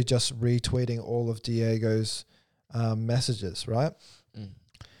essentially just retweeting all of Diego's messages, right?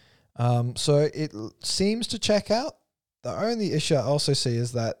 So it seems to check out. The only issue I also see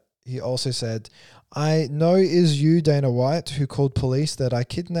is that he also said, "I know it is you, Dana White, who called police that I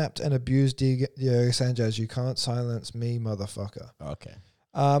kidnapped and abused Diego Sanchez. You can't silence me, motherfucker." Okay.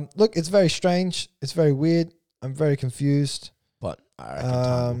 Look, it's very strange. It's very weird. I'm very confused. But I reckon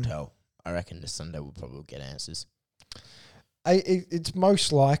time will tell. I reckon this Sunday we'll probably get answers. It's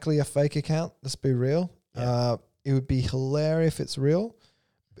most likely a fake account. Let's be real. Yeah. It would be hilarious if it's real.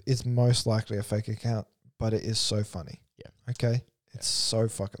 It's most likely a fake account, but it is so funny. Yeah. Okay. It's so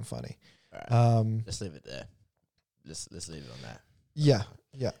fucking funny. All right. Let's leave it there. Let's leave it on that. Yeah.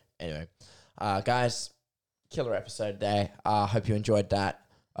 Yeah. Anyway, guys, killer episode today. Hope you enjoyed that.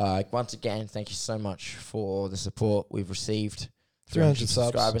 Once again, thank you so much for the support we've received. 300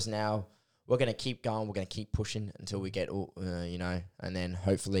 subscribers now. We're going to keep going. We're going to keep pushing until we get all, and then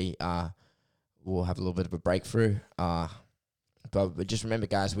hopefully we'll have a little bit of a breakthrough. But just remember,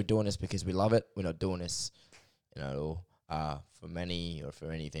 guys, we're doing this because we love it. We're not doing this, for money or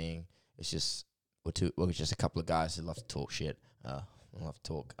for anything. It's just we're just a couple of guys who love to talk shit. We love to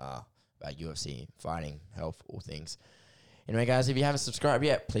talk about UFC, fighting, health, all things. Anyway, guys, if you haven't subscribed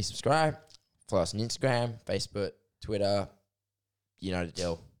yet, please subscribe. Follow us on Instagram, Facebook, Twitter. You know the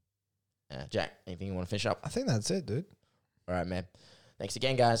deal. Jack, anything you want to finish up? I think that's it, dude. All right, man. Thanks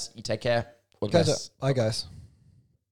again, guys. You take care. All the best. Bye, guys.